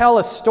he tell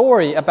a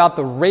story about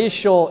the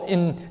racial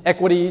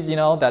inequities,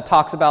 that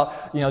talks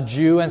about,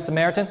 Jew and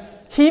Samaritan,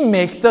 he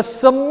makes the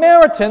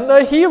Samaritan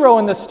the hero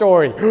in the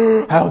story.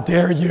 How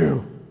dare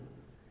you?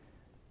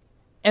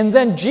 And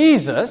then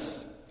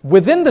Jesus,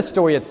 within the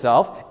story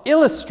itself,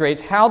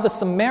 illustrates how the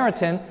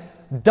Samaritan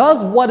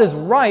does what is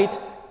right,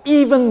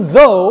 even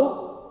though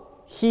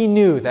he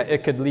knew that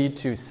it could lead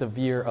to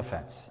severe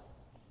offense.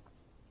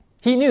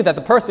 He knew that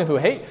the person who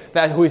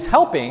he's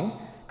helping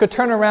could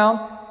turn around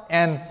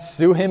and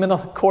sue him in the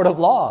court of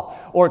law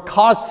or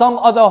cause some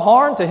other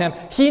harm to him.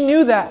 He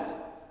knew that.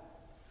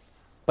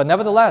 But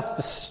nevertheless,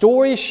 the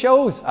story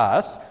shows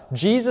us,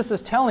 Jesus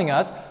is telling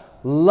us,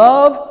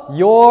 love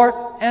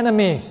your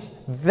enemies.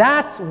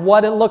 That's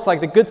what it looks like,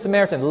 the Good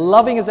Samaritan,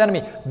 loving his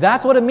enemy.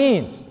 That's what it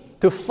means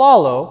to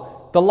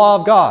follow the law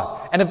of God.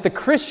 And if the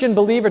Christian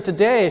believer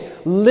today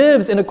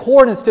lives in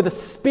accordance to the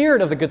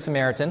spirit of the Good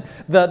Samaritan,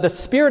 the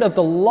spirit of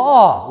the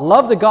law,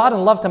 love to God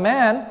and love to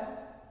man,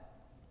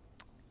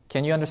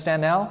 can you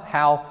understand now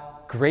how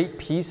great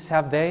peace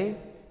have they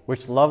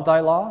which love thy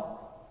law,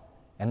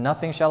 and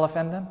nothing shall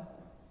offend them?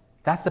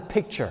 That's the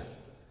picture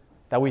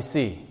that we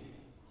see.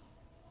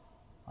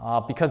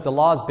 Because the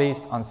law is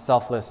based on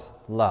selfless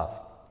love.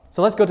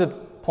 So let's go to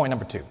point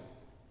number 2.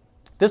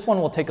 This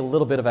one will take a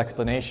little bit of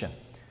explanation.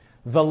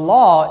 The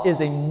law is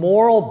a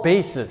moral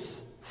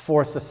basis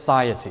for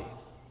society.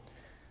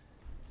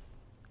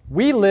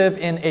 We live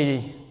in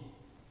a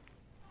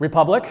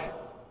republic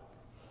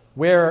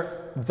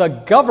where the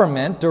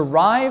government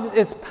derives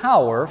its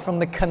power from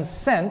the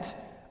consent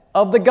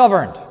of the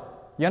governed.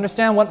 You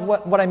understand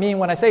what I mean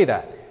when I say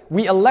that?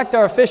 We elect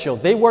our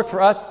officials. They work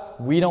for us.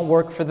 We don't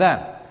work for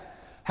them.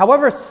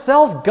 However,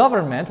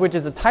 self-government, which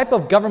is a type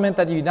of government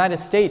that the United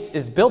States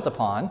is built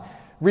upon,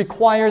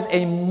 requires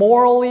a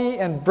morally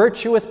and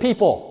virtuous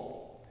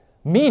people.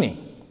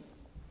 Meaning,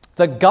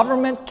 the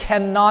government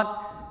cannot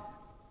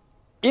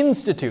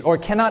institute or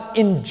cannot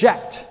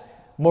inject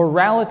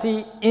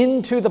morality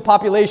into the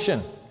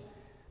population.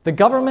 The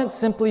government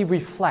simply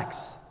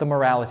reflects the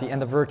morality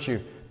and the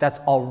virtue that's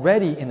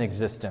already in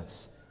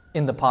existence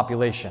in the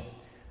population.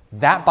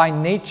 That by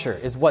nature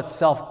is what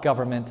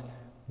self-government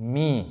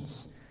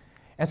means.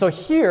 And so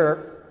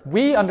here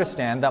we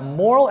understand that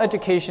moral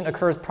education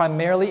occurs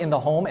primarily in the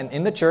home and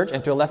in the church,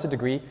 and to a lesser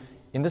degree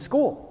in the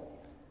school.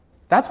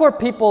 That's where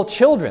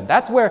children,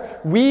 that's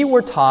where we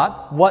were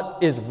taught what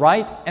is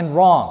right and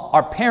wrong.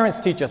 Our parents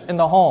teach us in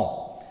the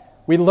home.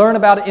 We learn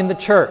about it in the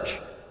church.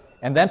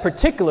 And then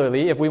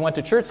particularly if we went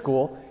to church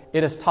school,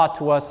 it is taught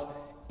to us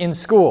in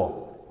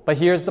school. But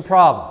here's the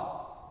problem.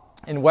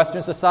 In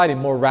Western society,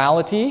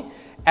 morality,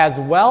 as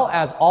well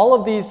as all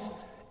of these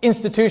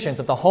institutions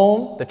of the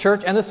home, the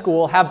church, and the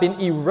school have been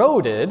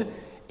eroded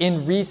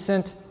in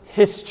recent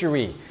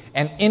history.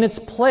 And in its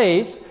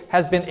place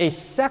has been a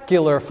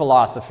secular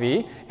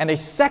philosophy and a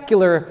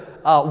secular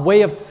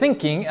way of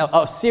thinking,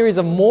 a series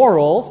of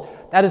morals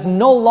that is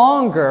no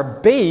longer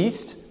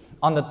based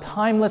on the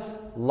timeless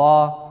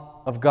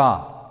law of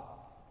God.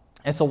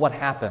 And so what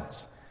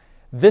happens?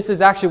 This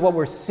is actually what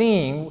we're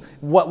seeing,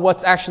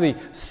 what's actually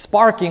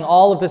sparking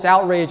all of this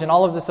outrage and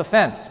all of this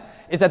offense,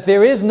 is that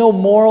there is no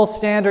moral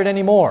standard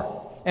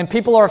anymore. And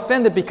people are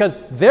offended because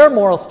their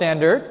moral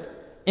standard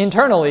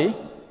internally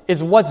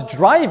is what's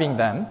driving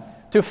them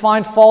to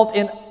find fault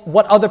in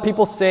what other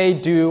people say,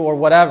 do, or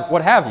whatever,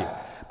 what have you.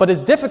 But it's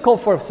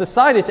difficult for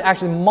society to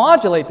actually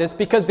modulate this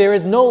because there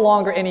is no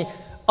longer any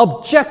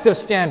objective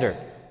standard.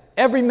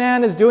 Every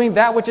man is doing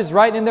that which is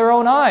right in their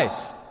own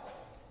eyes.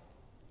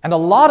 And a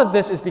lot of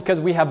this is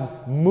because we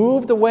have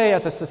moved away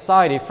as a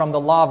society from the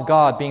law of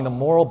God being the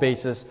moral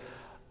basis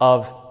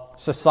of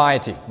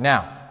society.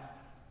 Now,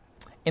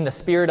 in the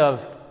spirit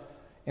of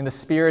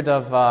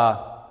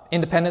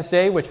Independence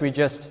Day, which we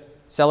just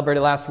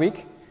celebrated last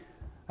week,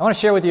 I want to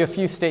share with you a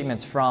few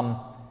statements from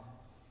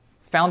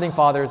founding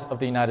fathers of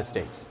the United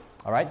States.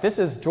 All right, this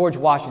is George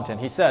Washington.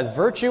 He says,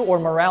 "Virtue or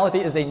morality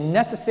is a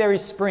necessary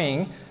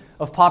spring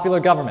of popular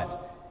government."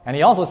 And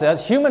he also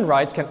says, "Human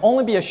rights can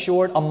only be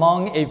assured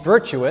among a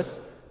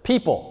virtuous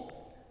people."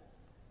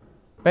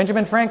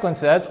 Benjamin Franklin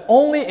says,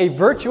 "Only a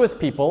virtuous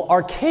people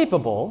are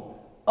capable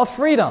of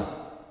freedom."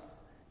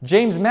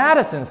 James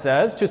Madison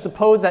says, "To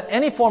suppose that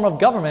any form of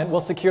government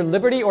will secure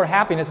liberty or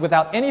happiness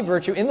without any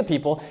virtue in the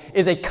people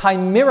is a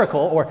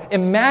chimerical or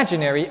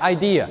imaginary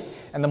idea."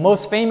 And the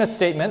most famous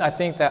statement, I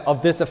think, that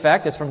of this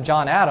effect is from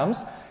John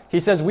Adams. He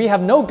says, "We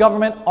have no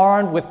government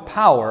armed with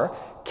power,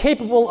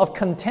 capable of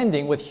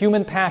contending with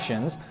human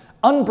passions,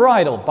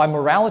 unbridled by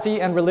morality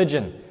and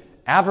religion.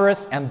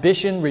 Avarice,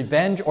 ambition,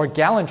 revenge, or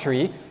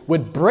gallantry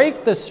would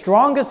break the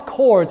strongest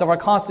cords of our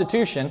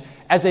Constitution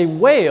as a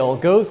whale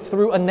goes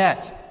through a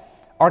net.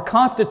 Our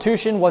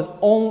Constitution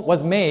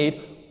was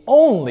made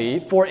only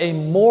for a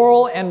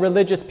moral and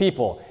religious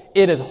people.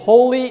 It is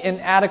wholly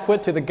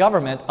inadequate to the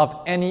government of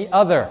any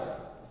other."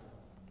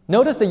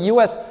 Notice the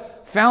U.S.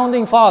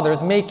 founding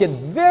fathers make it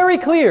very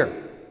clear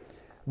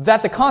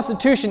that the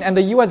Constitution and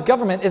the U.S.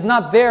 government is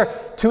not there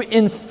to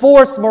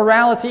enforce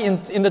morality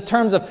in the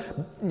terms of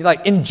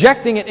like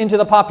injecting it into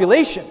the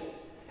population.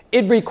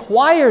 It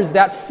requires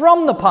that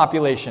from the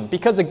population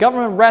because the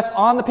government rests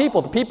on the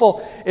people. The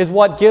people is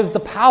what gives the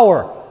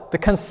power. The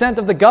consent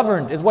of the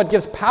governed is what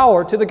gives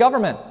power to the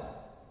government.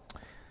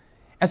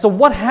 And so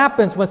what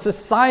happens when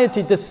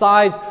society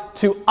decides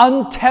to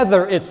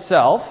untether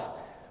itself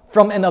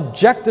from an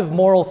objective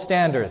moral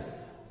standard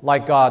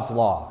like God's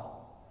law?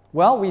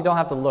 Well, we don't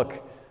have to look.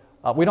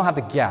 We don't have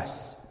to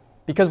guess,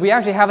 because we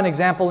actually have an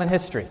example in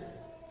history.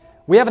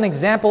 We have an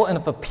example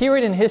of a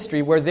period in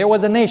history where there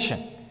was a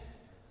nation,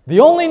 the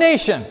only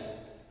nation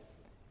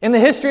in the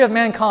history of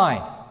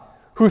mankind,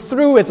 who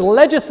through its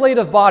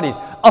legislative bodies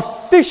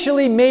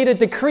officially made a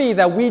decree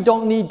that we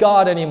don't need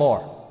God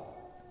anymore.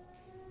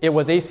 It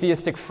was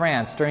atheistic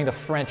France during the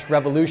French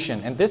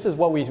Revolution. And this is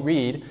what we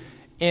read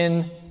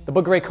in the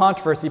Book of Great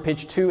Controversy,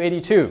 page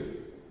 282.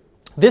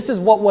 This is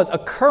what was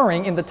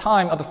occurring in the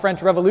time of the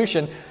French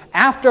Revolution.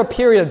 After a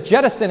period of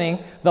jettisoning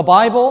the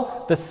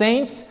Bible, the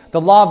saints, the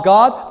law of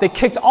God, they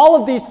kicked all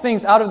of these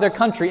things out of their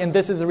country, and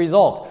this is the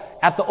result.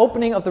 At the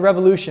opening of the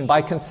revolution,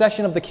 by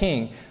concession of the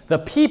king, the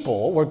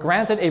people were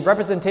granted a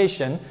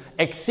representation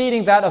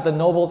exceeding that of the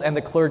nobles and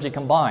the clergy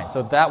combined.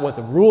 So that was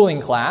the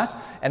ruling class,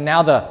 and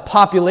now the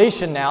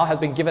population now has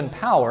been given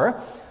power.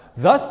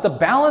 Thus, the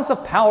balance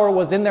of power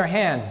was in their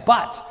hands,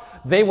 but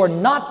they were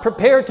not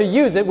prepared to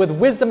use it with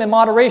wisdom and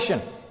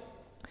moderation.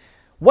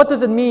 What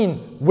does it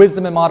mean,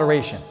 wisdom and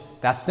moderation?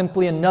 That's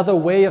simply another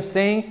way of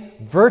saying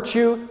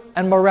virtue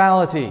and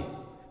morality.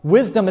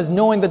 Wisdom is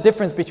knowing the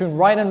difference between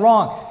right and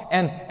wrong,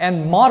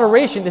 and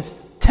moderation is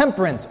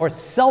temperance or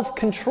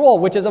self-control,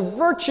 which is a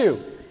virtue.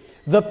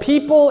 The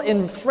people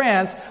in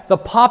France, the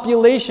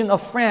population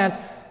of France,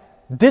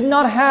 did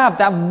not have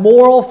that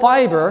moral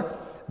fiber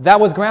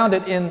that was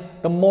grounded in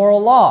the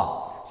moral law.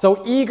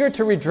 So eager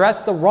to redress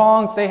the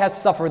wrongs they had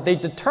suffered, they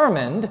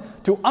determined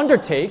to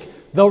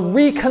undertake the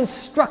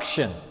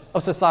reconstruction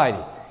of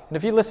society. And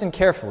if you listen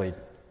carefully,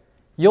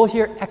 you'll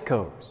hear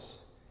echoes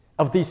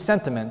of these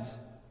sentiments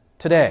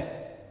today.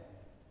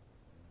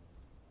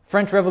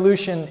 French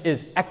Revolution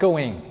is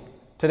echoing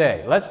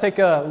today. Let's take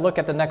a look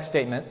at the next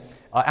statement.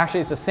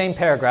 Actually, it's the same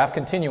paragraph,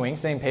 continuing,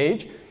 same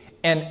page.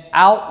 An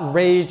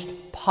outraged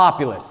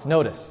populace.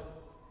 Notice,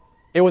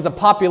 it was a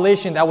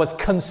population that was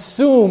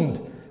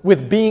consumed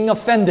with being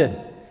offended,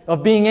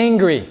 of being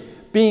angry,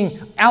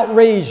 being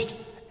outraged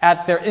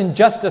at their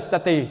injustice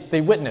that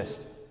they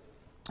witnessed.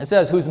 It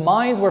says, whose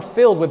minds were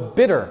filled with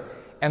bitter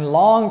and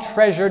long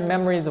treasured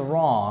memories of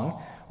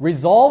wrong,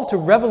 resolved to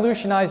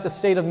revolutionize the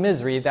state of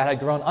misery that had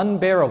grown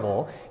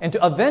unbearable and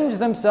to avenge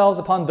themselves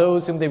upon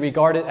those whom they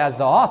regarded as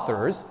the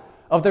authors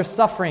of their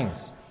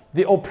sufferings.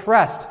 The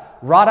oppressed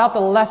wrought out the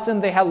lesson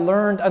they had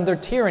learned under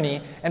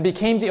tyranny and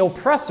became the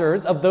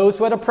oppressors of those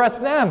who had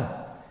oppressed them.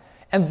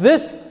 And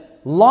this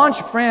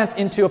launched France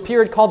into a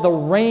period called the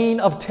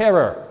Reign of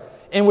Terror,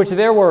 in which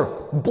there were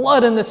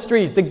blood in the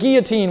streets, the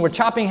guillotine were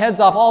chopping heads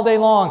off all day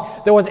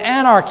long, there was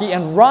anarchy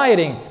and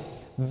rioting.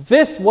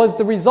 This was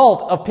the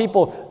result of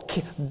people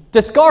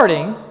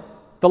discarding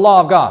the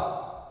law of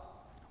God.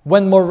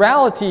 When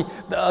morality,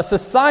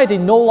 society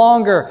no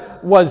longer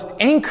was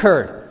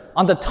anchored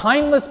on the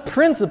timeless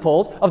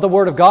principles of the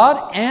Word of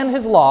God and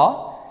His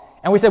law,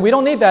 and we said, we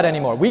don't need that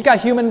anymore. We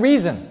got human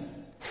reason.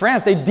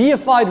 France, they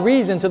deified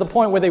reason to the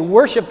point where they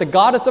worshiped the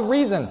goddess of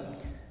reason.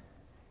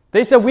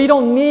 They said, we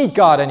don't need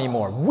God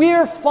anymore.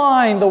 We're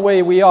fine the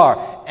way we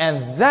are.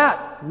 And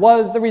that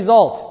was the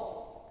result.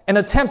 An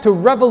attempt to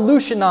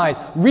revolutionize,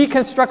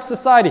 reconstruct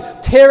society,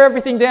 tear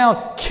everything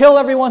down, kill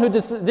everyone who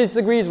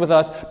disagrees with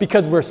us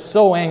because we're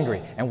so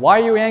angry. And why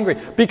are you angry?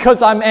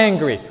 Because I'm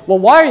angry. Well,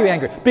 why are you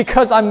angry?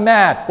 Because I'm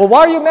mad. Well,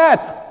 why are you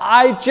mad?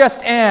 I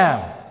just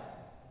am.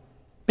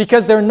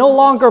 Because they're no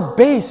longer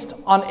based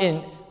on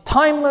a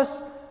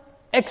timeless,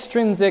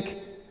 extrinsic,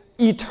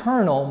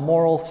 eternal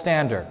moral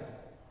standard.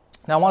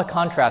 Now, I want to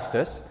contrast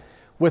this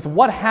with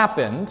what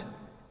happened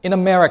in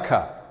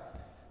America.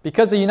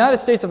 Because the United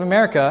States of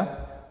America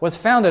was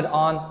founded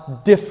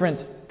on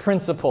different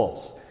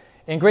principles.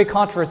 In Great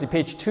Controversy,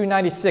 page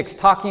 296,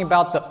 talking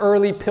about the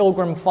early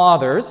Pilgrim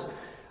Fathers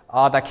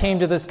that came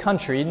to this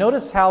country,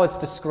 notice how it's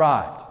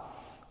described.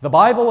 The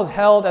Bible was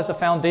held as the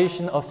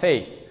foundation of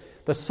faith,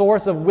 the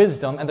source of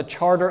wisdom, and the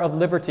charter of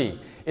liberty.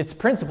 Its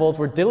principles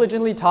were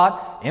diligently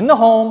taught in the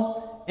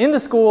home, in the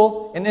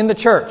school, and in the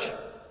church.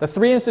 The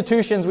three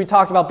institutions we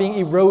talked about being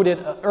eroded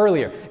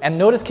earlier. And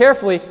notice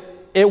carefully,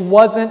 it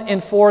wasn't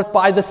enforced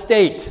by the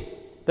state.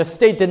 The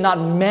state did not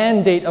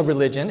mandate a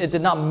religion. It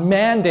did not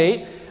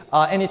mandate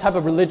any type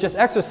of religious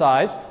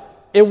exercise.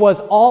 It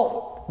was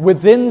all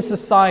within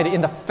society,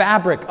 in the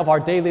fabric of our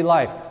daily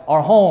life,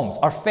 our homes,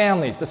 our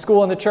families, the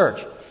school and the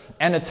church.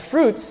 And its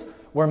fruits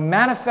were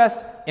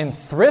manifest in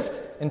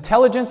thrift,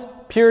 intelligence,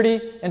 purity,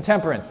 and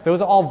temperance.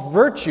 Those are all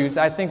virtues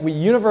I think we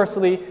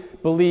universally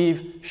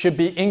believe should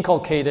be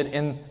inculcated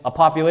in a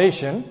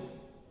population.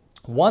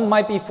 One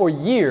might be for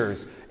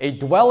years a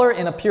dweller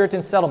in a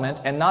Puritan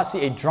settlement and not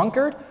see a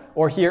drunkard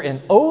or hear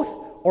an oath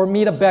or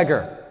meet a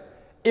beggar.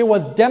 It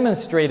was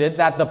demonstrated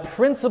that the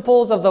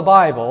principles of the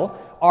Bible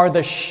are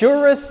the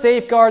surest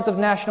safeguards of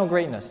national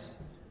greatness.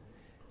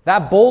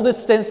 That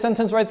boldest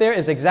sentence right there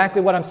is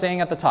exactly what I'm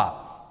saying at the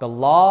top. The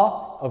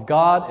law of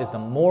God is the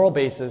moral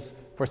basis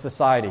for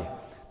society.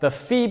 The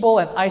feeble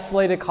and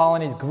isolated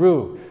colonies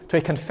grew to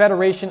a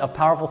confederation of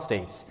powerful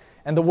states,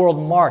 and the world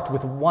marked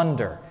with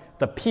wonder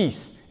the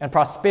peace and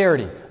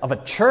prosperity of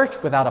a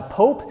church without a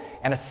pope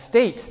and a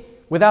state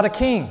without a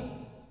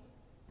king.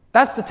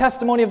 That's the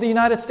testimony of the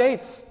United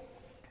States,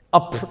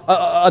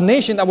 a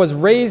nation that was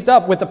raised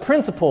up with the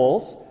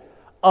principles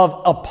of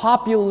a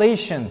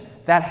population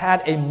that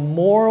had a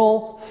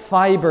moral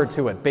fiber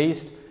to it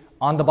based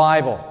on the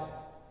Bible.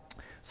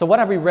 So what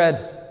have we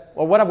read,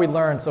 or what have we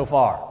learned so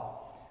far?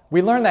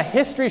 We learned that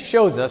history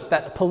shows us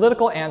that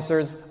political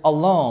answers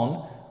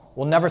alone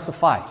will never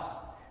suffice.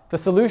 The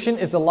solution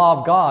is the law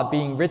of God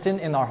being written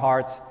in our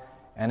hearts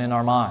and in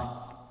our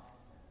minds.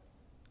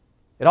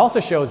 It also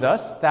shows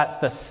us that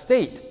the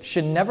state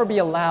should never be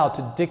allowed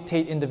to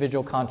dictate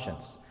individual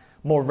conscience.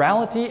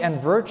 Morality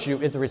and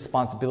virtue is a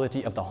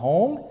responsibility of the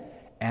home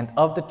and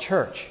of the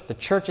church. The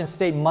church and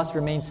state must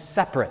remain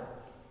separate.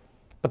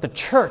 But the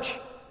church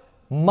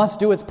must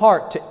do its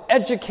part to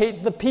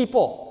educate the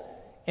people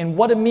in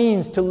what it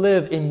means to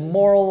live a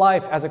moral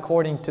life as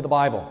according to the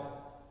Bible.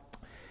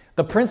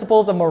 The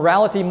principles of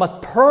morality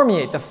must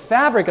permeate the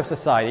fabric of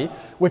society,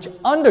 which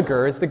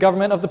undergirds the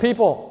government of the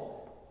people.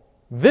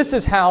 This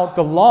is how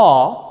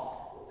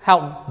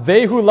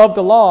they who love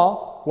the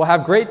law will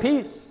have great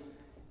peace,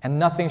 and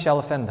nothing shall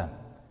offend them.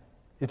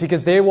 It's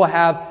because they will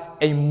have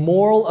a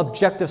moral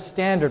objective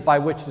standard by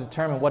which to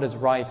determine what is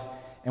right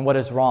and what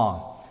is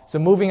wrong. So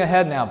moving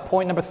ahead now,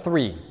 point number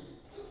 3.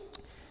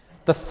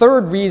 The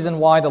third reason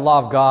why the law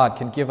of God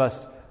can give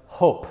us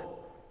hope.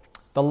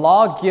 The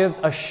law gives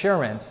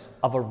assurance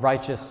of a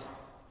righteous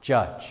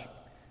judge.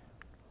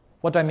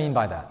 What do I mean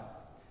by that?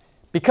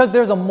 Because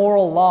there's a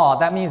moral law,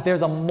 that means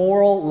there's a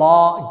moral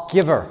law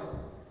giver.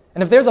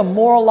 And if there's a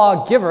moral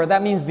law giver,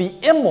 that means the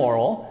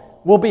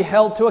immoral will be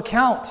held to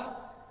account.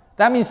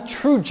 That means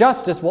true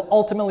justice will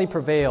ultimately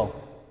prevail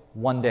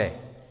one day.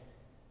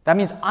 That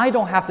means I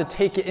don't have to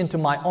take it into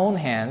my own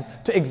hands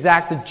to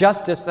exact the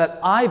justice that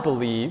I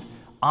believe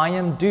I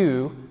am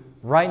due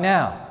right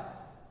now.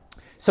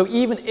 So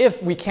even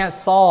if we can't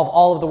solve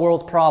all of the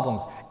world's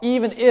problems,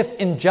 even if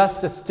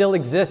injustice still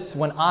exists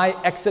when I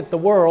exit the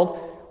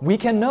world, we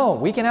can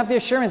have the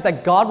assurance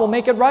that God will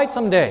make it right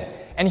someday.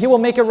 And He will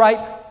make it right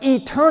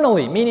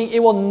eternally, meaning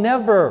it will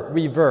never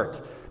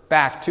revert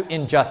back to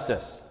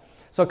injustice.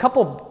 So a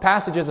couple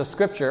passages of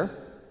Scripture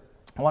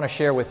I want to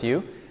share with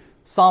you.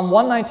 Psalm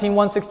 119,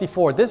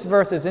 164. This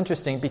verse is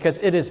interesting because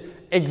it is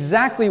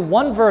exactly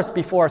one verse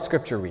before our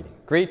Scripture reading.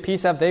 Great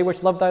peace have they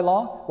which love thy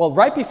law. Well,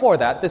 right before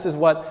that, this is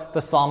what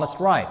the psalmist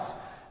writes.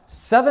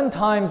 7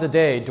 times a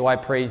day do I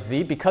praise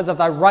thee because of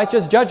thy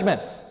righteous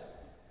judgments.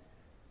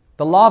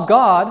 The law of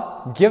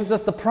God gives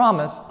us the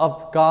promise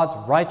of God's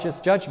righteous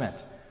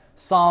judgment.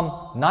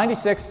 Psalm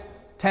 96,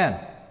 10.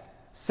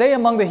 Say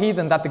among the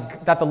heathen that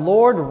the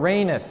Lord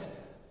reigneth.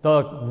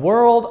 The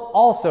world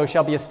also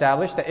shall be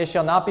established, that it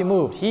shall not be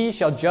moved. He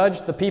shall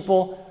judge the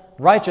people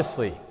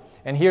righteously.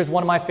 And here's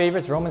one of my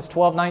favorites, Romans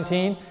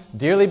 12:19.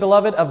 Dearly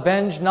beloved,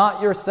 avenge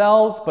not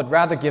yourselves, but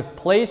rather give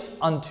place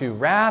unto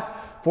wrath.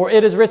 For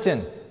it is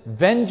written,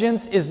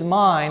 vengeance is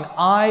mine,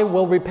 I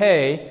will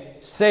repay,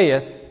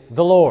 saith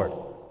the Lord.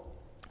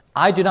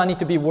 I do not need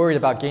to be worried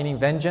about gaining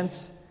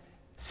vengeance,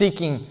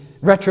 seeking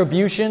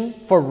retribution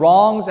for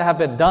wrongs that have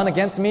been done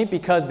against me,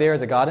 because there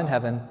is a God in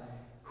heaven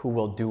who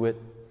will do it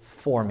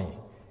for me.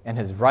 And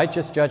His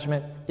righteous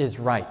judgment is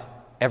right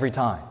every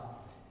time.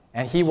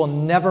 And He will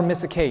never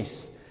miss a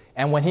case.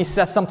 And when He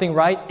sets something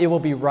right, it will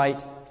be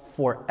right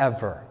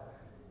forever.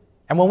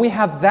 And when we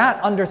have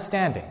that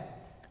understanding,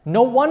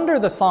 no wonder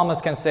the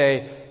psalmist can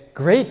say,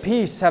 great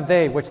peace have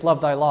they which love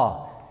thy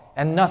law,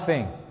 and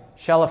nothing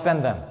shall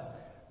offend them.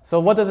 So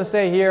what does it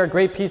say here?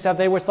 Great peace have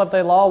they which love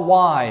thy law.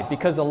 Why?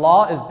 Because the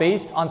law is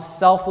based on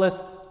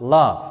selfless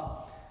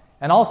love.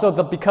 And also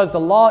because the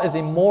law is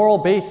a moral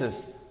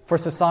basis for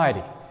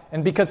society.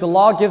 And because the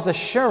law gives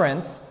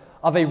assurance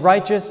of a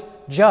righteous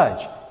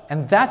judge.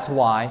 And that's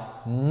why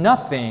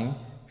nothing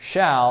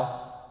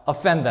shall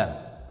offend them.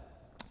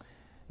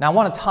 Now I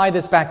want to tie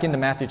this back into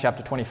Matthew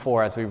chapter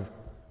 24 as we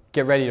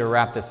get ready to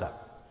wrap this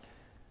up.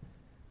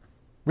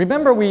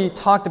 Remember we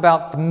talked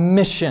about the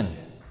mission,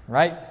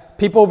 right?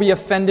 People will be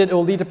offended. It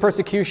will lead to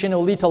persecution. It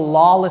will lead to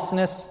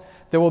lawlessness.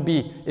 There will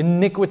be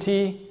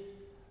iniquity.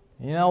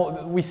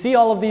 We see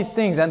all of these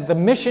things. And the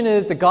mission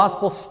is the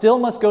gospel still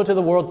must go to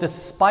the world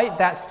despite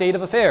that state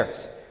of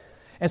affairs.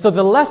 And so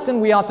the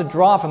lesson we ought to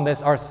draw from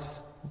this are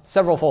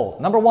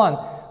severalfold. Number one,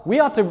 we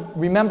ought to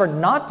remember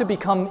not to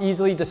become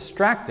easily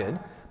distracted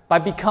by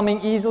becoming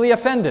easily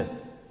offended.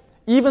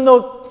 Even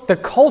though the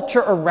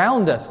culture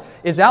around us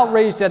is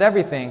outraged at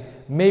everything,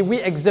 may we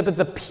exhibit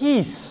the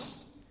peace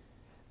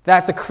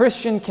that the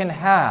Christian can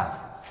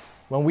have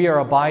when we are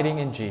abiding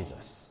in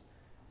Jesus.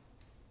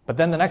 But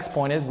then the next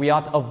point is we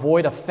ought to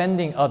avoid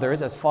offending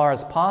others as far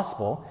as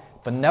possible,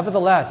 but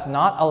nevertheless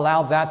not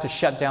allow that to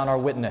shut down our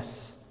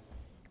witness.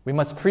 We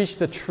must preach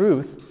the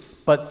truth,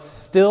 but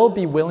still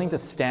be willing to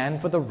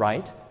stand for the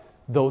right,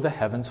 though the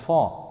heavens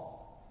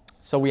fall.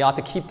 So we ought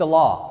to keep the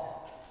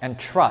law and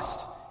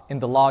trust in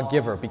the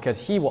lawgiver, because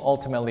He will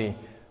ultimately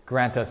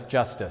grant us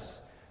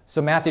justice.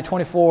 So Matthew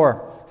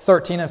 24,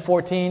 13 and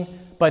 14,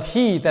 but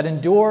he that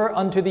endure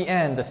unto the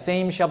end, the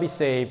same shall be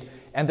saved,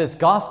 and this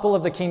gospel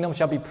of the kingdom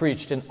shall be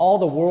preached in all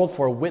the world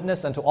for a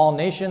witness unto all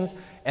nations,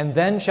 and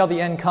then shall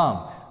the end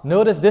come.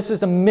 Notice this is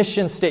the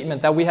mission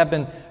statement that we have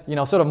been,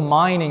 sort of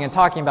mining and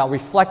talking about,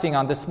 reflecting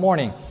on this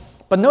morning.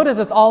 But notice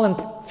it's all in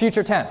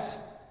future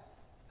tense.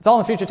 It's all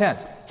in future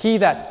tense. He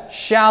that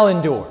shall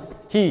endure,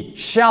 he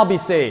shall be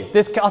saved.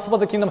 This gospel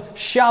of the kingdom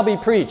shall be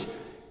preached,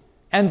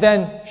 and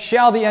then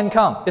shall the end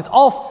come. It's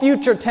all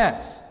future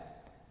tense.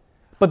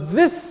 But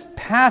this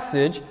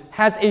passage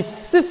has a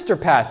sister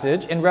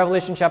passage in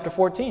Revelation chapter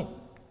 14.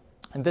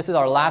 And this is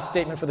our last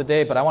statement for the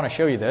day, but I want to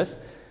show you this.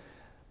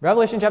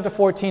 Revelation chapter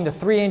 14, the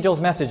 3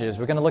 angels' messages.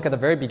 We're going to look at the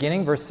very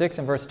beginning, verse 6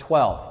 and verse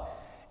 12.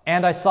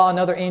 And I saw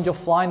another angel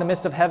fly in the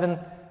midst of heaven,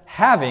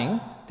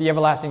 having the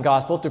everlasting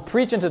gospel, to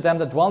preach unto them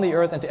that dwell on the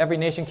earth, and to every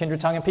nation,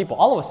 kindred, tongue, and people.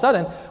 All of a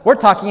sudden, we're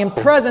talking in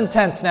present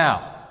tense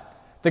now.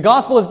 The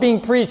gospel is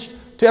being preached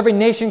to every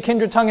nation,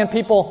 kindred, tongue, and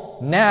people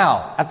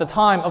now, at the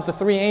time of the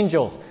 3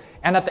 angels.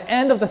 And at the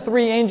end of the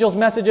 3 angels'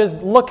 messages,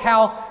 look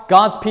how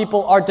God's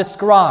people are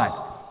described.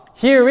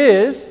 Here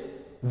is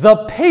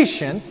the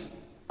patience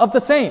of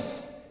the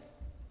saints.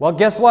 Well,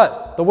 guess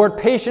what? The word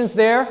patience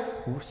there,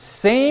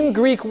 same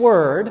Greek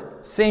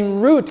word,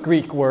 same root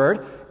Greek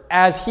word,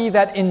 as he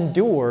that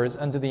endures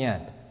unto the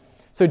end.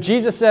 So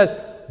Jesus says,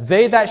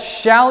 they that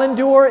shall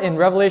endure, in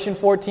Revelation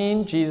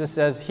 14, Jesus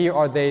says, here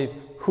are they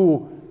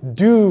who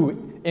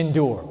do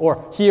endure,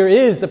 or here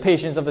is the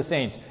patience of the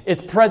saints.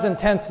 It's present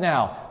tense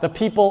now. The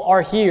people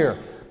are here.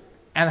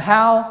 And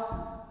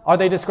how are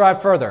they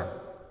described further?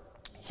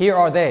 Here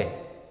are they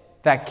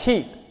that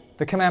keep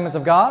the commandments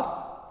of God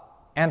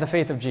and the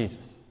faith of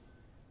Jesus.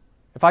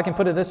 If I can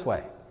put it this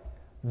way,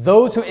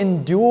 Those who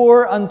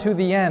endure unto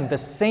the end, the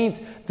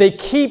saints, they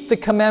keep the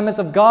commandments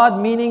of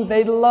God, meaning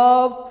they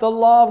love the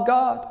law of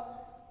God.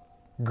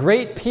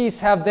 Great peace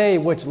have they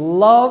which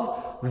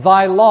love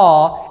thy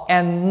law,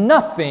 and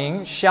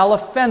nothing shall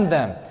offend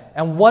them.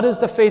 And what is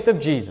the faith of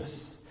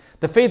Jesus?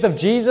 The faith of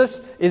Jesus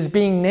is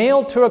being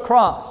nailed to a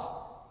cross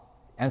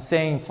and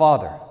saying,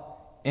 Father,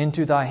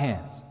 into thy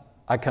hands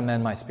I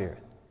commend my spirit.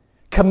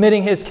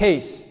 Committing his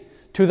case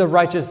to the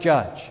righteous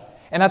judge.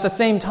 And at the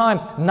same time,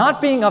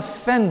 not being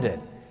offended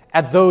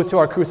at those who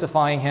are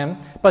crucifying him,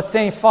 but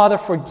saying, Father,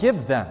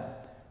 forgive them,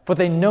 for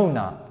they know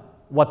not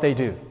what they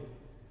do.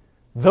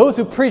 Those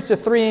who preach the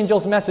three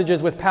angels'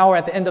 messages with power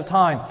at the end of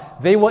time,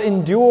 they will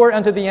endure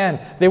unto the end.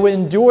 They will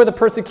endure the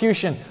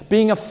persecution,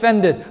 being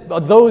offended,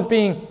 those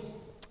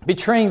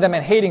betraying them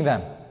and hating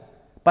them.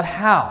 But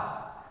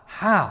how?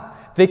 How?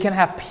 They can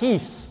have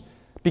peace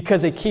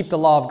because they keep the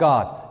law of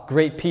God.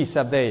 Great peace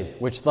have they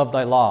which love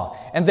thy law.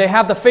 And they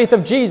have the faith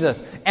of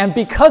Jesus. And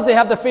because they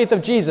have the faith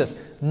of Jesus,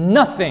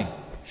 nothing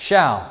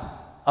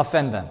shall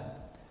offend them.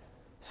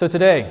 So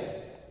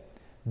today,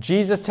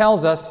 Jesus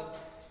tells us,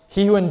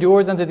 he who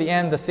endures unto the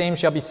end, the same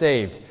shall be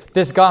saved.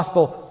 This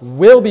gospel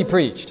will be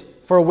preached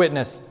for a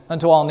witness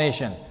unto all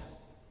nations.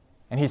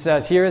 And he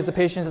says, here is the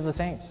patience of the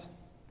saints.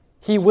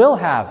 He will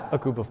have a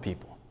group of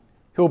people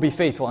who will be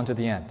faithful unto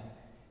the end.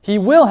 He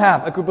will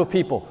have a group of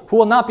people who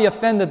will not be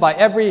offended by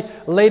every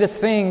latest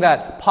thing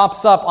that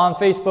pops up on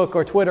Facebook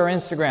or Twitter or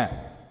Instagram.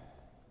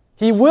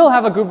 He will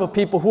have a group of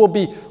people who will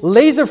be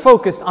laser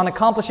focused on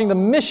accomplishing the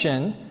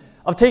mission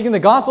of taking the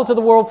gospel to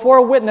the world for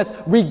a witness,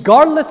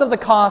 regardless of the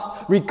cost,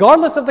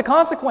 regardless of the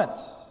consequence.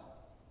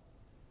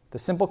 The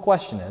simple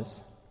question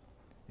is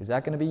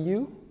that going to be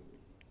you?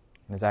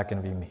 And is that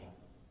going to be me?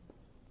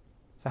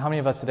 So how many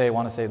of us today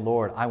want to say,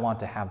 Lord, I want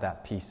to have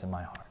that peace in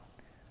my heart.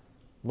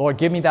 Lord,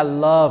 give me that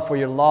love for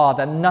your law,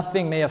 that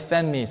nothing may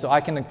offend me so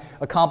I can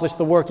accomplish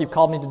the work you've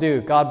called me to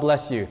do. God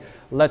bless you.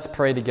 Let's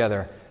pray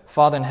together.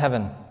 Father in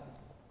heaven,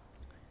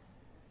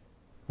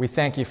 we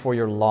thank you for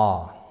your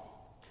law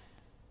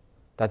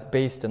that's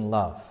based in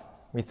love.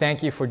 We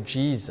thank you for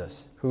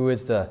Jesus, who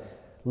is the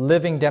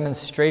living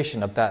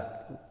demonstration of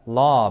that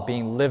law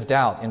being lived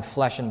out in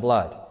flesh and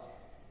blood.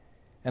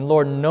 And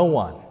Lord, no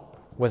one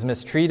was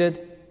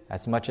mistreated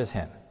as much as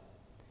him.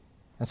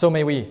 And so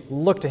may we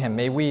look to him.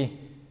 May we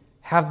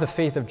have the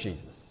faith of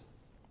Jesus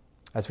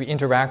as we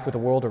interact with the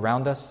world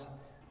around us,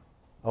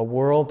 a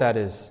world that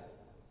is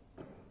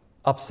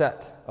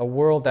upset, a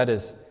world that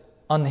is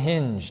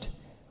unhinged,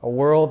 a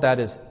world that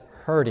is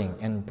hurting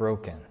and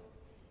broken.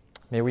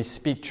 May we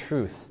speak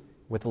truth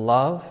with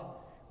love,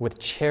 with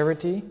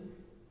charity,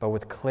 but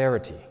with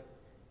clarity.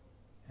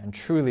 And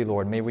truly,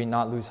 Lord, may we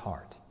not lose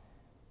heart,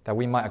 that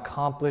we might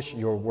accomplish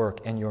your work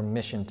and your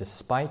mission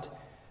despite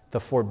the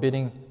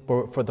foreboding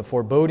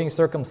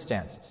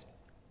circumstances,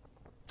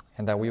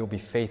 and that we will be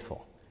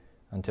faithful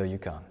until you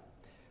come.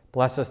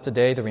 Bless us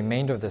today, the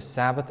remainder of this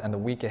Sabbath and the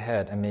week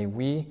ahead, and may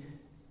we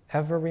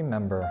ever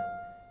remember,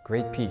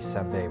 great peace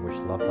have they which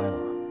love thy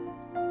law.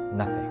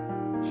 Nothing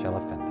shall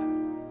offend them.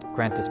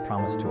 Grant this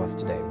promise to us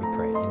today, we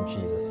pray, in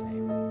Jesus'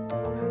 name.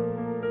 Amen.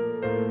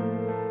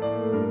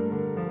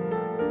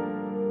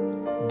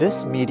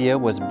 This media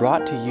was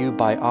brought to you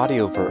by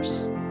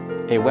Audioverse,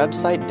 a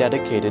website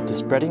dedicated to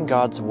spreading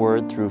God's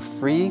Word through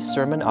free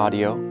sermon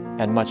audio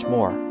and much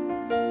more.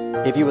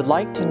 If you would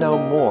like to know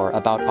more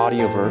about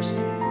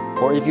Audioverse,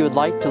 or if you would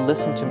like to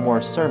listen to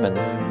more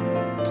sermons,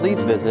 please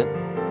visit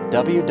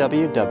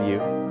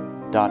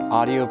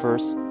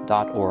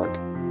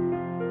www.audioverse.org.